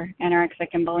overeater, anorexic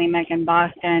and bulimic in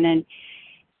Boston. And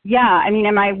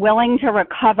am I willing to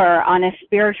recover on a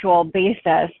spiritual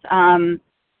basis?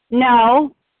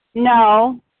 No.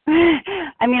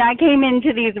 I came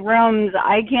into these rooms,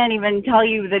 I can't even tell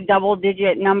you the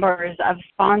double-digit numbers of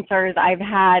sponsors I've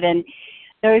had, and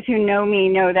those who know me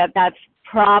know that that's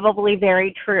probably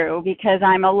very true, because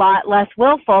I'm a lot less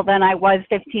willful than I was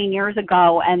 15 years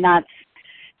ago, and that's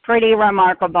pretty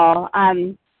remarkable.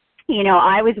 I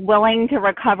was willing to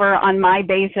recover on my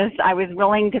basis. I was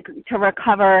willing to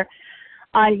recover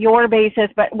on your basis,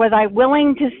 but was I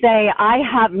willing to say I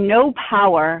have no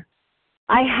power,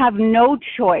 I have no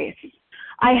choice,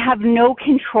 I have no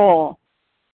control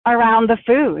around the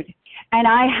food? And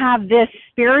I have this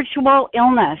spiritual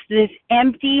illness, this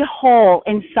empty hole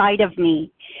inside of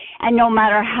me. And no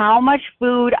matter how much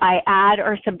food I add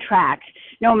or subtract,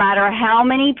 no matter how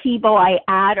many people I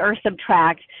add or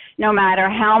subtract, no matter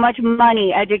how much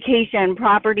money, education,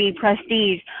 property,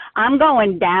 prestige, I'm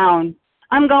going down.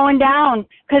 I'm going down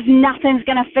because nothing's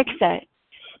going to fix it.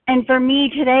 And for me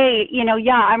today,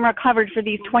 I'm recovered for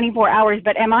these 24 hours,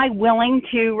 but am I willing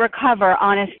to recover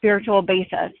on a spiritual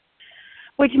basis?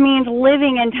 Which means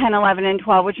living in 10, 11, and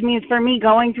 12, which means for me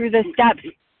going through the steps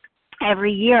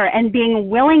every year and being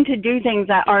willing to do things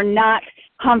that are not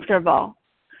comfortable.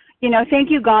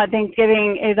 Thank you, God.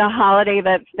 Thanksgiving is a holiday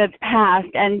that's passed.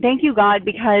 And thank you, God,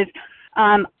 because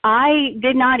I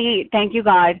did not eat, thank you,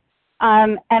 God.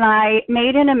 And I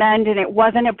made an amend, and it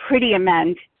wasn't a pretty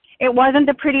amend. It wasn't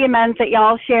the pretty amends that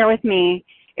y'all share with me.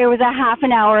 It was a half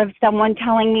an hour of someone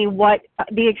telling me what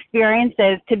the experience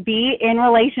is to be in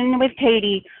relation with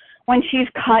Katie when she's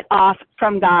cut off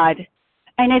from God.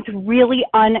 And it's really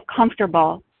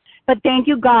uncomfortable. But thank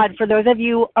you, God, for those of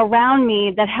you around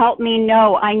me that help me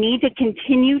know I need to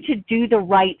continue to do the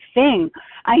right thing.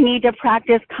 I need to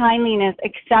practice kindliness,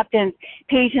 acceptance,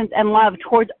 patience, and love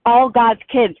towards all God's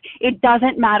kids. It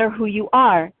doesn't matter who you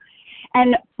are.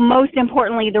 And most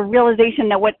importantly, the realization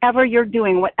that whatever you're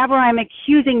doing, whatever I'm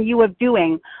accusing you of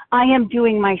doing, I am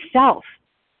doing myself.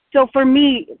 So for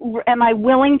me, am I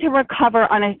willing to recover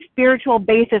on a spiritual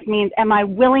basis means, am I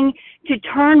willing to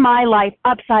turn my life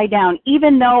upside down,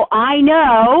 even though I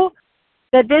know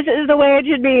that this is the way it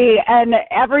should be, and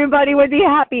everybody would be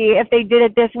happy if they did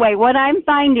it this way. What I'm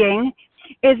finding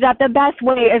is that the best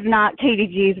way is not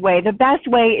KDG's way. The best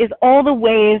way is all the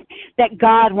ways that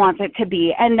God wants it to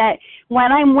be, and that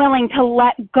when I'm willing to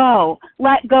let go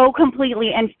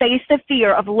completely and face the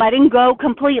fear of letting go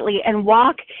completely and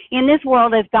walk in this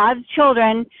world as God's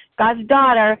children, God's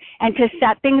daughter, and to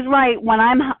set things right when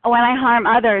I harm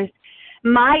others,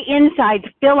 my insides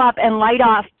fill up and light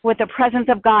off with the presence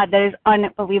of God that is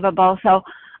unbelievable. So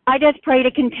I just pray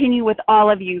to continue with all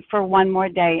of you for one more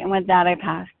day. And with that, I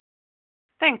pass.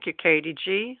 Thank you, Katie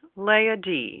G. Leah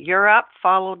D., you're up,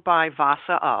 followed by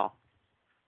Vasa O.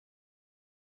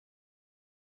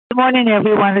 Good morning,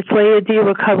 everyone. It's Leah D.,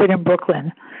 recovered in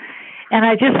Brooklyn. And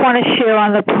I just want to share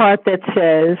on the part that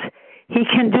says, he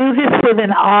can do this with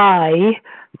an eye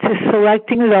to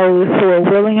selecting those who are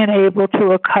willing and able to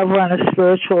recover on a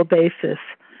spiritual basis.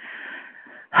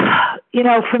 You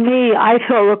know, for me, I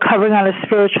thought recovering on a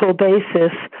spiritual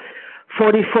basis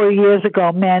 44 years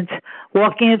ago meant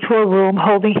walking into a room,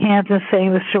 holding hands and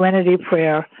saying the Serenity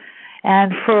Prayer.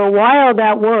 And for a while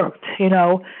that worked. You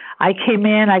know, I came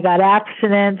in, I got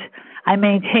abstinent, I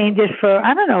maintained it for,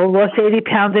 lost 80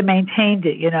 pounds and maintained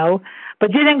it,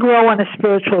 but didn't grow on a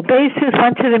spiritual basis,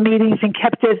 went to the meetings and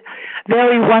kept it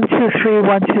very 1, 2, 3,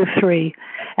 1, 2, 3.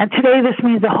 And today this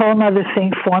means a whole other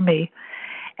thing for me.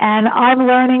 And I'm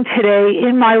learning today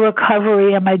in my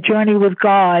recovery and my journey with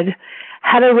God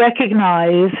how to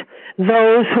recognize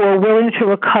those who are willing to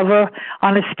recover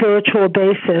on a spiritual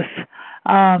basis.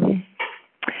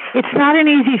 It's not an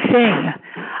easy thing.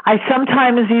 I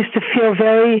sometimes used to feel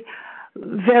very,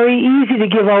 very easy to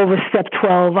give over step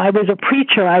 12. I was a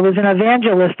preacher. I was an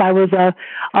evangelist. I was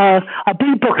a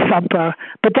big book thumper.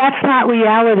 But that's not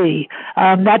reality.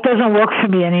 That doesn't work for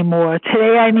me anymore.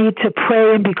 Today I need to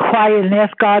pray and be quiet and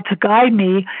ask God to guide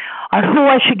me on who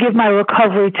I should give my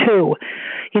recovery to.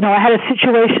 I had a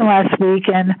situation last week,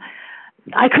 and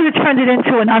I could have turned it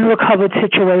into an unrecovered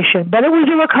situation, but it was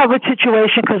a recovered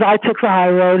situation because I took the high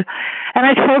road. And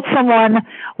I told someone,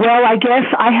 well, I guess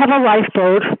I have a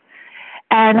lifeboat,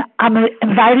 and I'm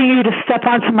inviting you to step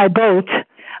onto my boat,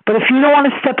 but if you don't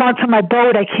want to step onto my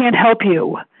boat, I can't help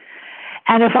you.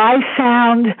 And if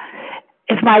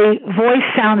my voice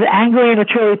sounds angry and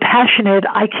it's really passionate,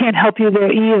 I can't help you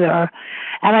there either.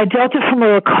 And I dealt it from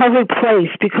a recovered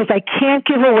place because I can't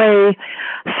give away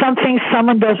something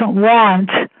someone doesn't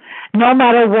want, no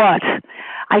matter what.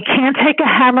 I can't take a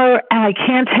hammer and I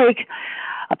can't take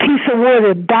a piece of wood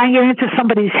and bang it into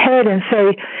somebody's head and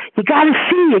say, you got to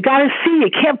see,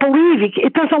 you can't believe it.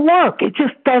 It doesn't work. It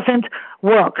just doesn't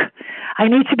work. I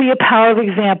need to be a power of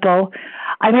example.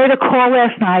 I made a call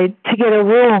last night to get a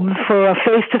room for a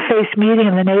face-to-face meeting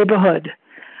in the neighborhood.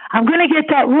 I'm going to get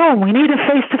that room. We need a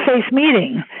face-to-face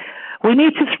meeting. We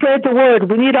need to spread the word.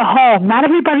 We need a home. Not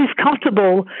everybody's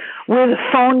comfortable with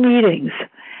phone meetings.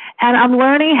 And I'm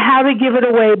learning how to give it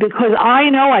away because I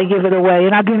know I give it away.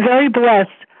 And I've been very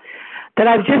blessed that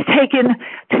I've just taken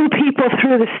 2 people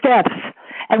through the steps.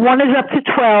 And one is up to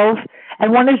 12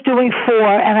 and one is doing 4.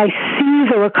 And I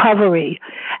see the recovery.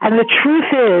 And the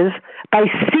truth is, by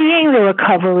seeing the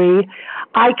recovery,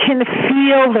 I can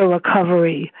feel the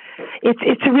recovery.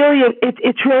 It's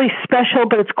really special,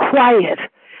 but it's quiet.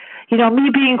 Me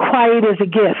being quiet is a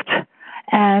gift,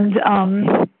 and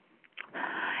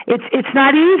it's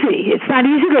not easy. It's not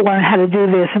easy to learn how to do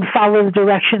this and follow the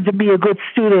directions and be a good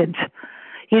student,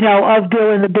 of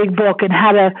Bill in the Big Book and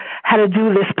how to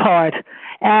do this part.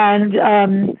 And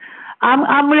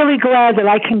I'm really glad that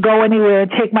I can go anywhere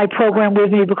and take my program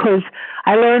with me because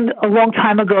I learned a long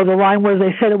time ago the line was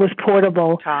they said it was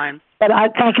portable. Time. But I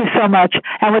thank you so much.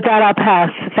 And with that, I'll pass.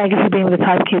 Thank you for being the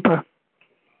timekeeper.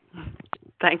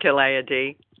 Thank you, Leah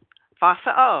D.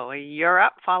 Vasa O., you're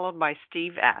up, followed by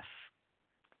Steve S.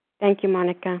 Thank you,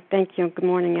 Monica. Thank you. Good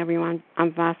morning, everyone.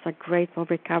 I'm Vasa, grateful,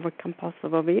 recovered,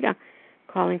 compulsive overeater,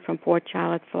 calling from Port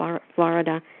Charlotte,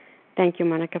 Florida. Thank you,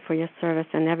 Monica, for your service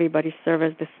and everybody's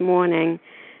service this morning.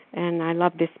 And I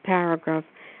love this paragraph.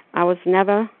 I was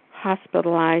never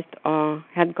hospitalized or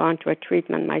had gone to a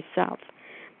treatment myself.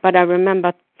 But I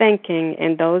remember thinking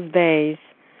in those days,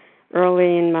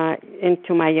 early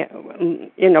into my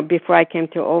before I came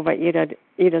to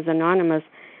Overeaters Anonymous,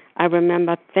 I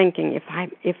remember thinking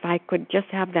if I could just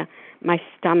have my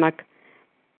stomach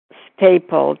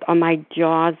stapled or my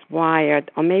jaws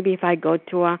wired, or maybe if I go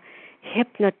to a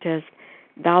hypnotist,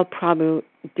 they'll probably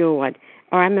do it.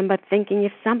 Or I remember thinking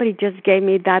if somebody just gave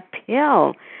me that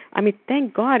pill. I mean,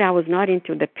 thank God I was not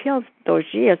into the pills those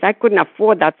years. I couldn't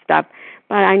afford that stuff.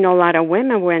 But I know a lot of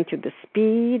women were into the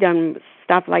speed and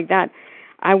stuff like that.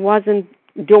 I wasn't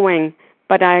doing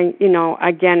but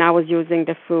again, I was using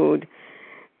the food.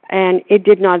 And it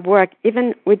did not work.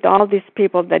 Even with all these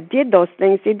people that did those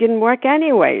things, it didn't work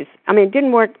anyways. I mean, it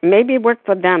didn't work. Maybe it worked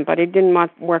for them, but it did not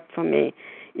work for me.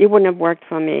 It wouldn't have worked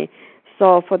for me.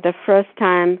 So for the first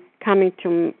time coming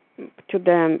to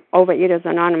the Overeaters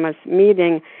Anonymous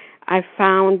meeting, I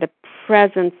found the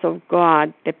presence of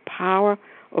God, the power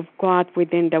of God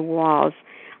within the walls.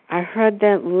 I heard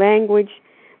the language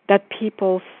that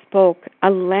people spoke, a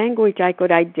language I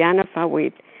could identify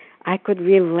with. I could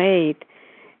relate.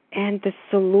 And the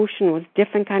solution was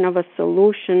different kind of a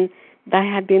solution that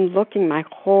I had been looking my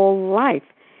whole life.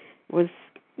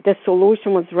 The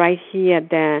solution was right here,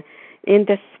 in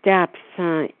the steps,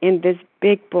 in this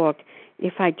big book.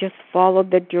 If I just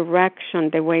followed the direction,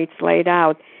 the way it's laid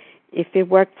out, if it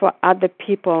worked for other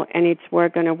people and it's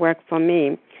going to work for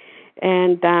me.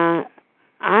 And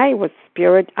I was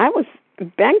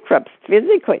bankrupt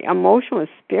physically, emotionally,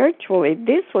 spiritually.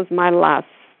 This was my last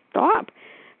stop.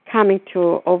 Coming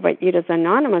to Overeaters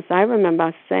Anonymous, I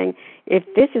remember saying, if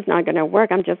this is not going to work,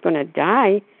 I'm just going to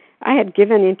die. I had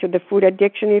given into the food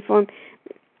addiction reform.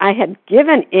 I had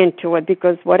given into it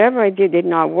because whatever I did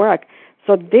not work.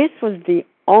 So this was the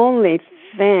only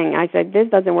thing. I said, this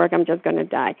doesn't work, I'm just going to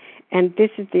die. And this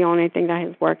is the only thing that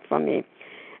has worked for me.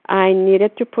 I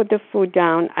needed to put the food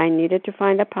down. I needed to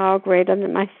find a power greater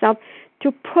than myself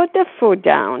to put the food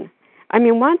down. I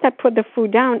mean, once I put the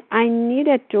food down, I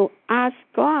needed to ask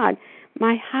God,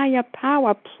 my higher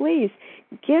power, please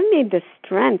give me the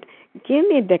strength, give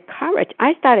me the courage.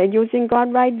 I started using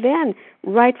God right then,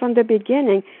 right from the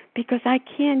beginning, because I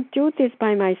can't do this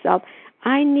by myself.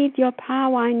 I need your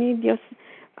power. I need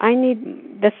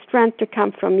the strength to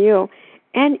come from you.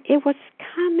 And it was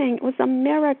coming. It was a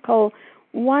miracle,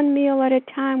 one meal at a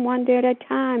time, one day at a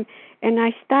time. And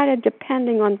I started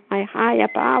depending on my higher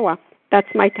power.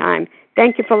 That's my time.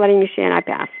 Thank you for letting me share, and I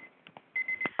pass.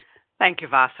 Thank you,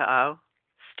 Vasa O.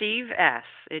 Steve S.,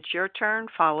 it's your turn,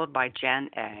 followed by Jen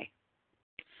A.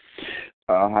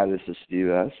 Hi, this is Steve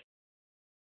S.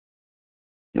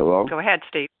 Hello? Go ahead,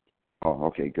 Steve. Oh,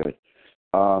 okay, good.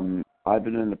 I've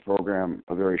been in the program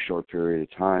a very short period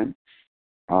of time.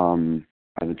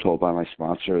 I've been told by my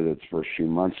sponsor that the first few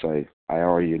months I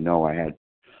already know I had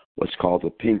what's called a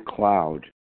pink cloud.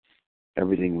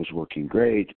 Everything was working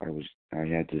great. I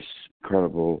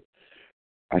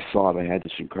thought I had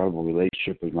this incredible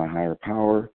relationship with my higher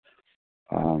power.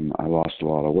 I lost a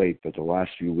lot of weight, but the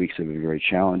last few weeks have been very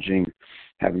challenging,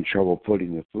 having trouble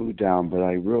putting the food down. But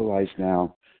I realize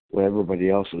now what everybody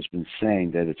else has been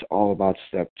saying, that it's all about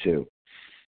step 2.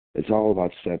 It's all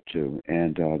about step 2.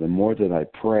 And the more that I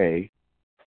pray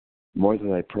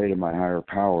to my higher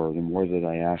power, the more that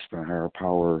I ask my higher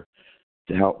power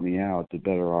to help me out, the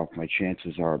better off my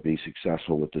chances are of being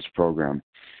successful with this program.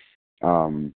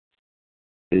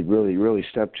 It really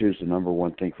step 2 is the number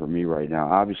one thing for me right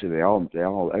now. Obviously,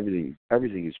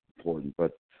 everything is important,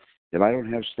 but if I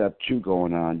don't have step 2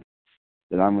 going on,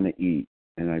 then I'm going to eat,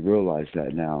 and I realize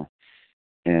that now,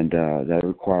 and that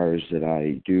requires that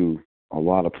I do a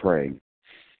lot of praying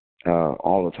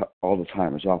all the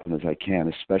time, as often as I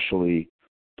can, especially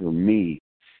for me,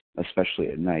 especially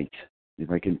at night. If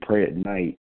I can pray at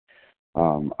night,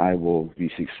 I will be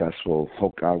successful,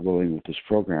 hope God willing, with this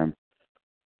program,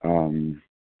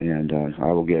 and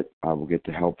I will get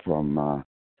the help from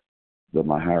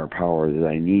my higher power that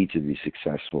I need to be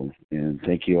successful. And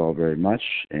thank you all very much,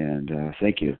 and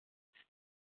thank you.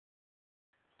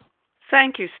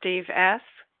 Thank you, Steve S.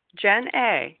 Jen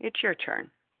A., it's your turn.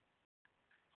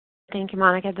 Thank you,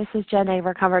 Monica. This is Jen A.,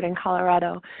 recovered in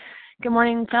Colorado. Good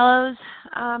morning, fellows.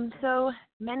 So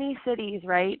many cities,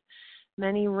 right?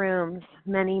 Many rooms,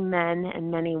 many men, and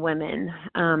many women.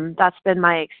 That's been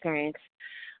my experience.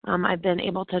 I've been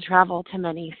able to travel to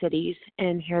many cities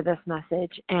and hear this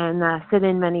message and sit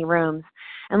in many rooms.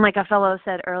 And like a fellow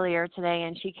said earlier today,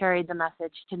 and she carried the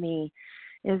message to me,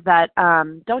 is that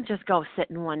don't just go sit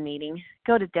in one meeting.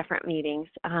 Go to different meetings.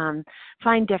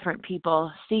 Find different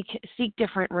people. Seek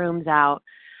different rooms out.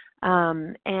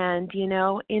 And, you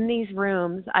know, in these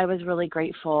rooms, I was really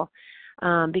grateful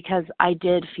because I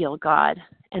did feel God.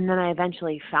 And then I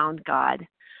eventually found God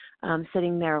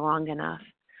sitting there long enough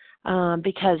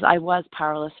because I was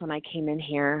powerless when I came in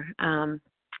here. And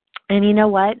you know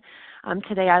what?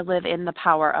 Today I live in the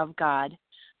power of God.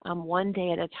 One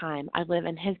day at a time. I live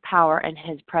in His power and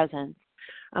His presence.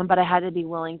 But I had to be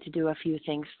willing to do a few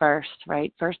things first,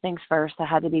 right? First things first, I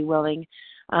had to be willing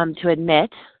to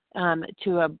admit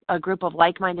to a group of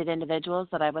like-minded individuals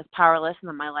that I was powerless and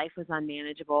that my life was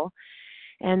unmanageable.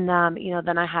 And, you know,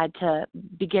 then I had to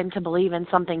begin to believe in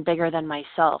something bigger than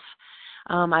myself.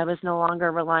 I was no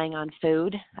longer relying on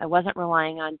food. I wasn't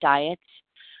relying on diets.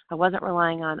 I wasn't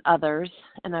relying on others,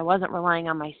 and I wasn't relying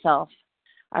on myself.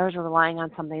 I was relying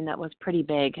on something that was pretty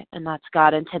big, and that's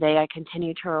God. And today I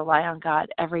continue to rely on God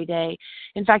every day.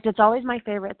 In fact, it's always my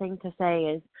favorite thing to say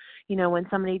is, when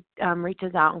somebody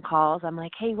reaches out and calls, I'm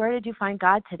like, hey, where did you find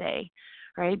God today?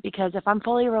 Right? Because if I'm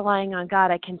fully relying on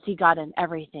God, I can see God in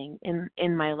everything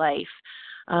in my life.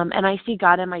 And I see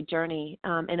God in my journey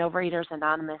in Overeaters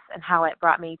Anonymous and how it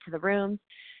brought me to the rooms,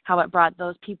 how it brought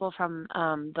those people from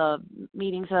the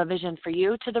meetings of Vision for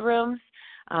You to the rooms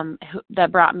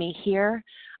that brought me here.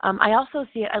 I also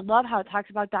see it. I love how it talks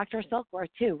about Dr. Silkworth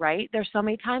too, right? There's so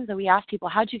many times that we ask people,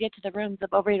 how'd you get to the rooms of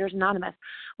Overeaters Anonymous?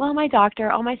 Well, my doctor,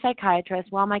 my psychiatrist,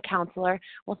 my counselor.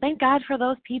 Well, thank God for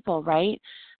those people, right?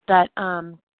 That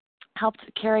helped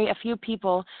carry a few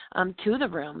people to the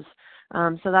rooms.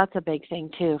 So that's a big thing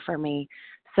too for me.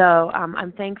 So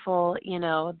I'm thankful,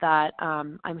 that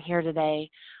I'm here today.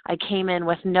 I came in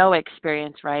with no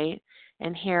experience, right?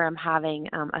 And here I'm having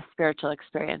a spiritual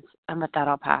experience. And with that,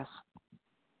 I'll pass.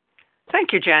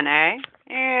 Thank you, Jen A.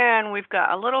 And we've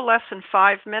got a little less than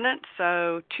 5 minutes,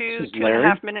 so two and a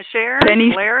half minute shares.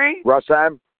 Penny. Larry?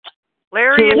 Rossam.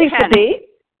 Larry and Penny.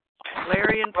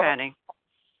 Larry and Penny.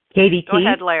 Katie Go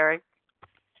ahead, Larry.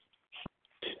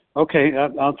 Okay,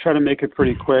 I'll try to make it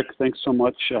pretty quick. Thanks so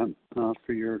much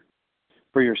for your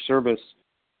service.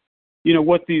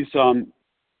 What these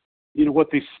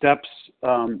steps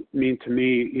mean to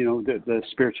me. The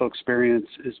spiritual experience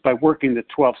is by working the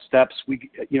 12 steps.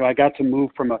 I got to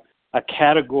move from a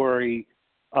category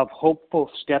of hopeful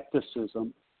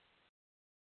skepticism,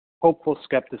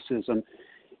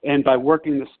 and by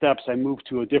working the steps, I moved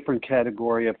to a different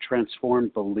category of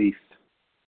transformed belief.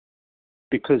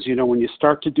 Because, when you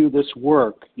start to do this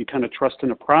work, you kind of trust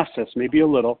in a process, maybe a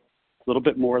little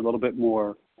bit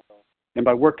more. And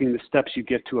by working the steps, you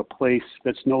get to a place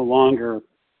that's no longer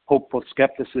hopeful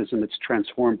skepticism, it's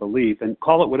transformed belief. And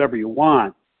call it whatever you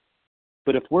want.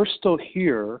 But if we're still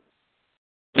here,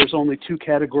 there's only two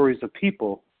categories of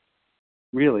people,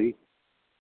 really.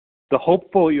 The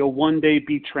hopeful you'll one day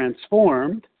be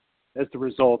transformed as the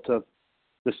result of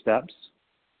the steps,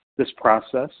 this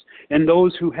process, and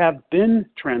those who have been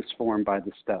transformed by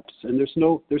the steps. And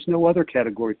there's no other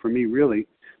category for me, really.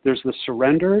 There's the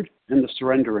surrendered and the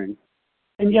surrendering.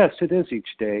 And yes, it is each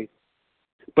day.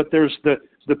 But there's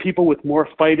the people with more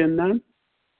fight in them,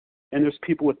 and there's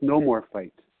people with no more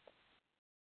fight.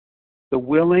 The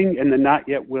willing and the not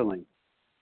yet willing.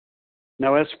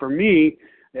 Now, as for me,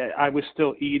 I was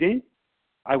still eating.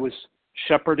 I was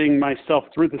shepherding myself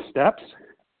through the steps.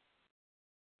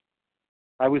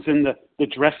 I was in the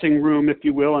dressing room, if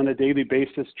you will, on a daily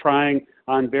basis, trying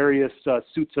on various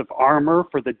suits of armor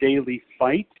for the daily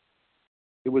fight.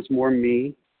 It was more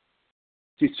me.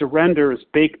 See, surrender is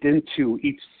baked into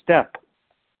each step.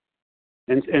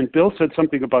 And Bill said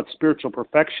something about spiritual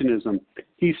perfectionism.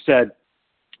 He said,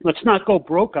 let's not go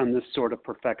broke on this sort of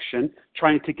perfection,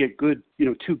 trying to get good,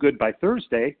 too good by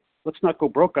Thursday. Let's not go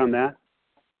broke on that.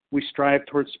 We strive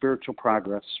towards spiritual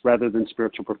progress rather than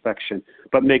spiritual perfection.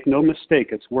 But make no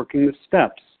mistake, it's working the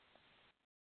steps,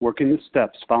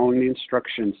 following the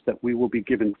instructions that we will be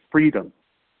given freedom.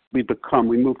 We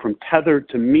move from tethered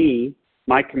to me,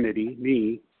 my committee,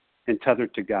 me, and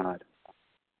tethered to God.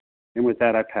 And with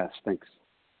that, I pass. Thanks.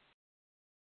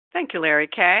 Thank you, Larry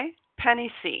K.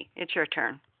 Penny C., it's your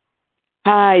turn.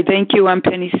 Hi, thank you. I'm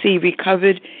Penny C.,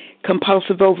 recovered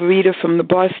compulsive overeater from the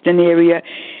Boston area.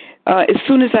 As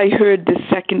soon as I heard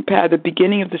the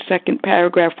beginning of the second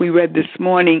paragraph we read this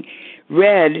morning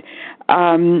I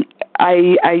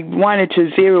wanted to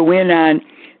zero in on, it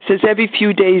says every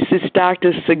few days this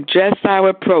doctor suggests our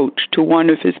approach to one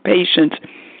of his patients,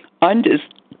 and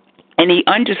he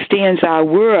understands our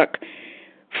work.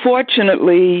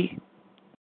 Fortunately,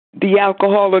 the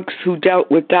alcoholics who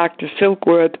dealt with Dr.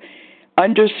 Silkworth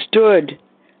understood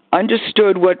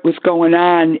what was going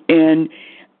on and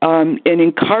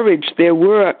encouraged their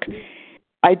work.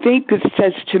 I think this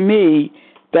says to me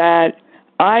that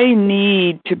I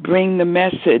need to bring the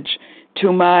message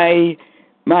to my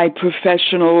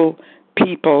professional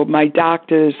people, my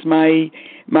doctors, my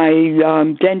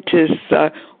dentists,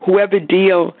 whoever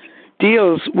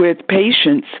deals with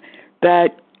patients,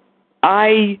 that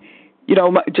I,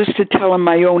 just to tell them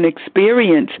my own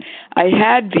experience, I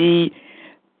had the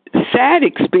sad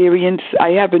experience. I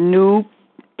have a new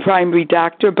primary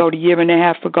doctor about 1.5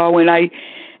 years ago, and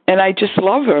I just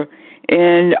love her,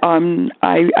 and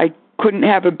I couldn't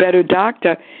have a better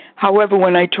doctor. However,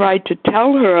 when I tried to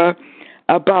tell her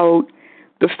about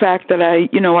the fact that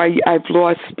I've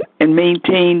lost and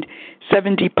maintained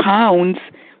 70 pounds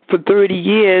for 30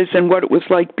 years and what it was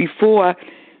like before,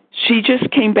 she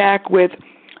just came back with,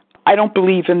 I don't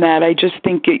believe in that. I just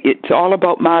think it's all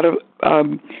about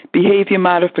behavior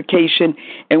modification,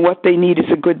 and what they need is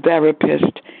a good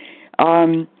therapist.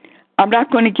 I'm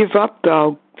not going to give up,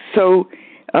 though. So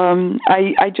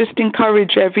I just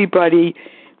encourage everybody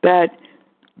that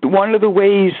one of the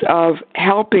ways of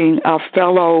helping our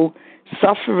fellow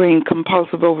suffering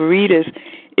compulsive overeaters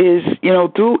is,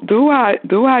 through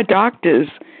our doctors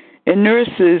and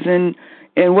nurses and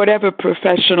whatever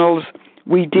professionals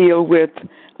we deal with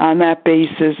on that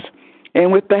basis.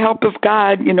 And with the help of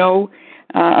God,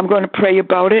 I'm going to pray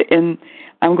about it, and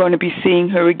I'm going to be seeing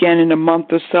her again in a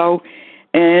month or so.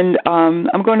 And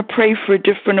I'm going to pray for a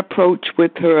different approach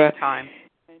with her.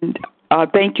 And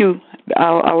thank you.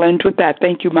 I'll end with that.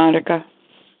 Thank you, Monica.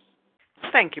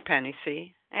 Thank you, Penny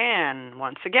C. And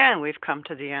once again, we've come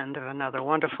to the end of another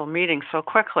wonderful meeting so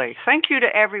quickly. Thank you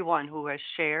to everyone who has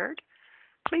shared.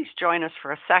 Please join us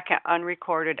for a second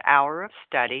unrecorded hour of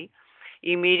study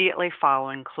immediately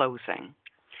following closing.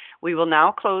 We will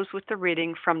now close with the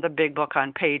reading from the Big Book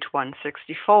on page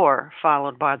 164,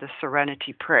 followed by the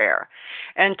Serenity Prayer.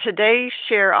 And today's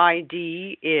share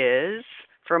ID is,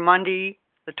 for Monday,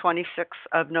 the 26th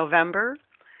of November,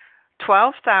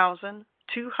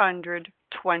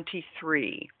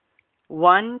 12,223,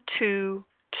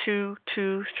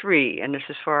 12223, and this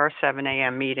is for our 7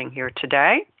 a.m. meeting here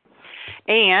today.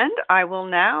 And I will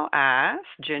now ask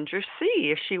Ginger C.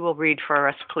 if she will read for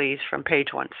us, please, from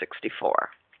page 164.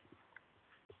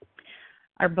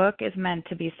 Our book is meant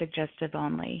to be suggestive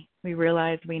only. We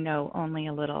realize we know only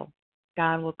a little.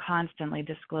 God will constantly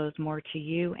disclose more to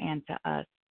you and to us.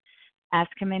 Ask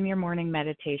Him in your morning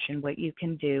meditation what you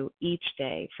can do each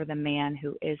day for the man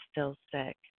who is still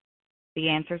sick. The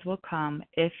answers will come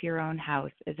if your own house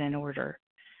is in order.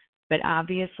 But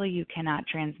obviously you cannot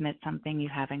transmit something you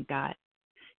haven't got.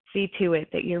 See to it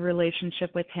that your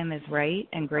relationship with Him is right,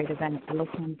 and great events will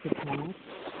come to pass.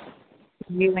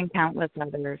 You and countless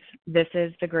others, this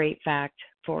is the great fact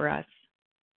for us.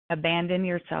 Abandon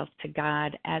yourself to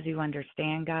God as you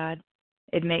understand God.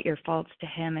 Admit your faults to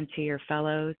Him and to your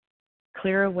fellows.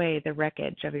 Clear away the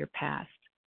wreckage of your past.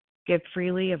 Give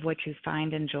freely of what you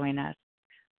find and join us.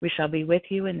 We shall be with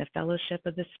you in the fellowship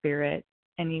of the Spirit,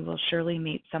 and you will surely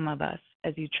meet some of us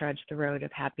as you trudge the road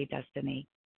of happy destiny.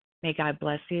 May God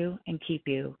bless you and keep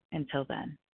you until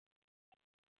then.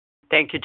 Thank you,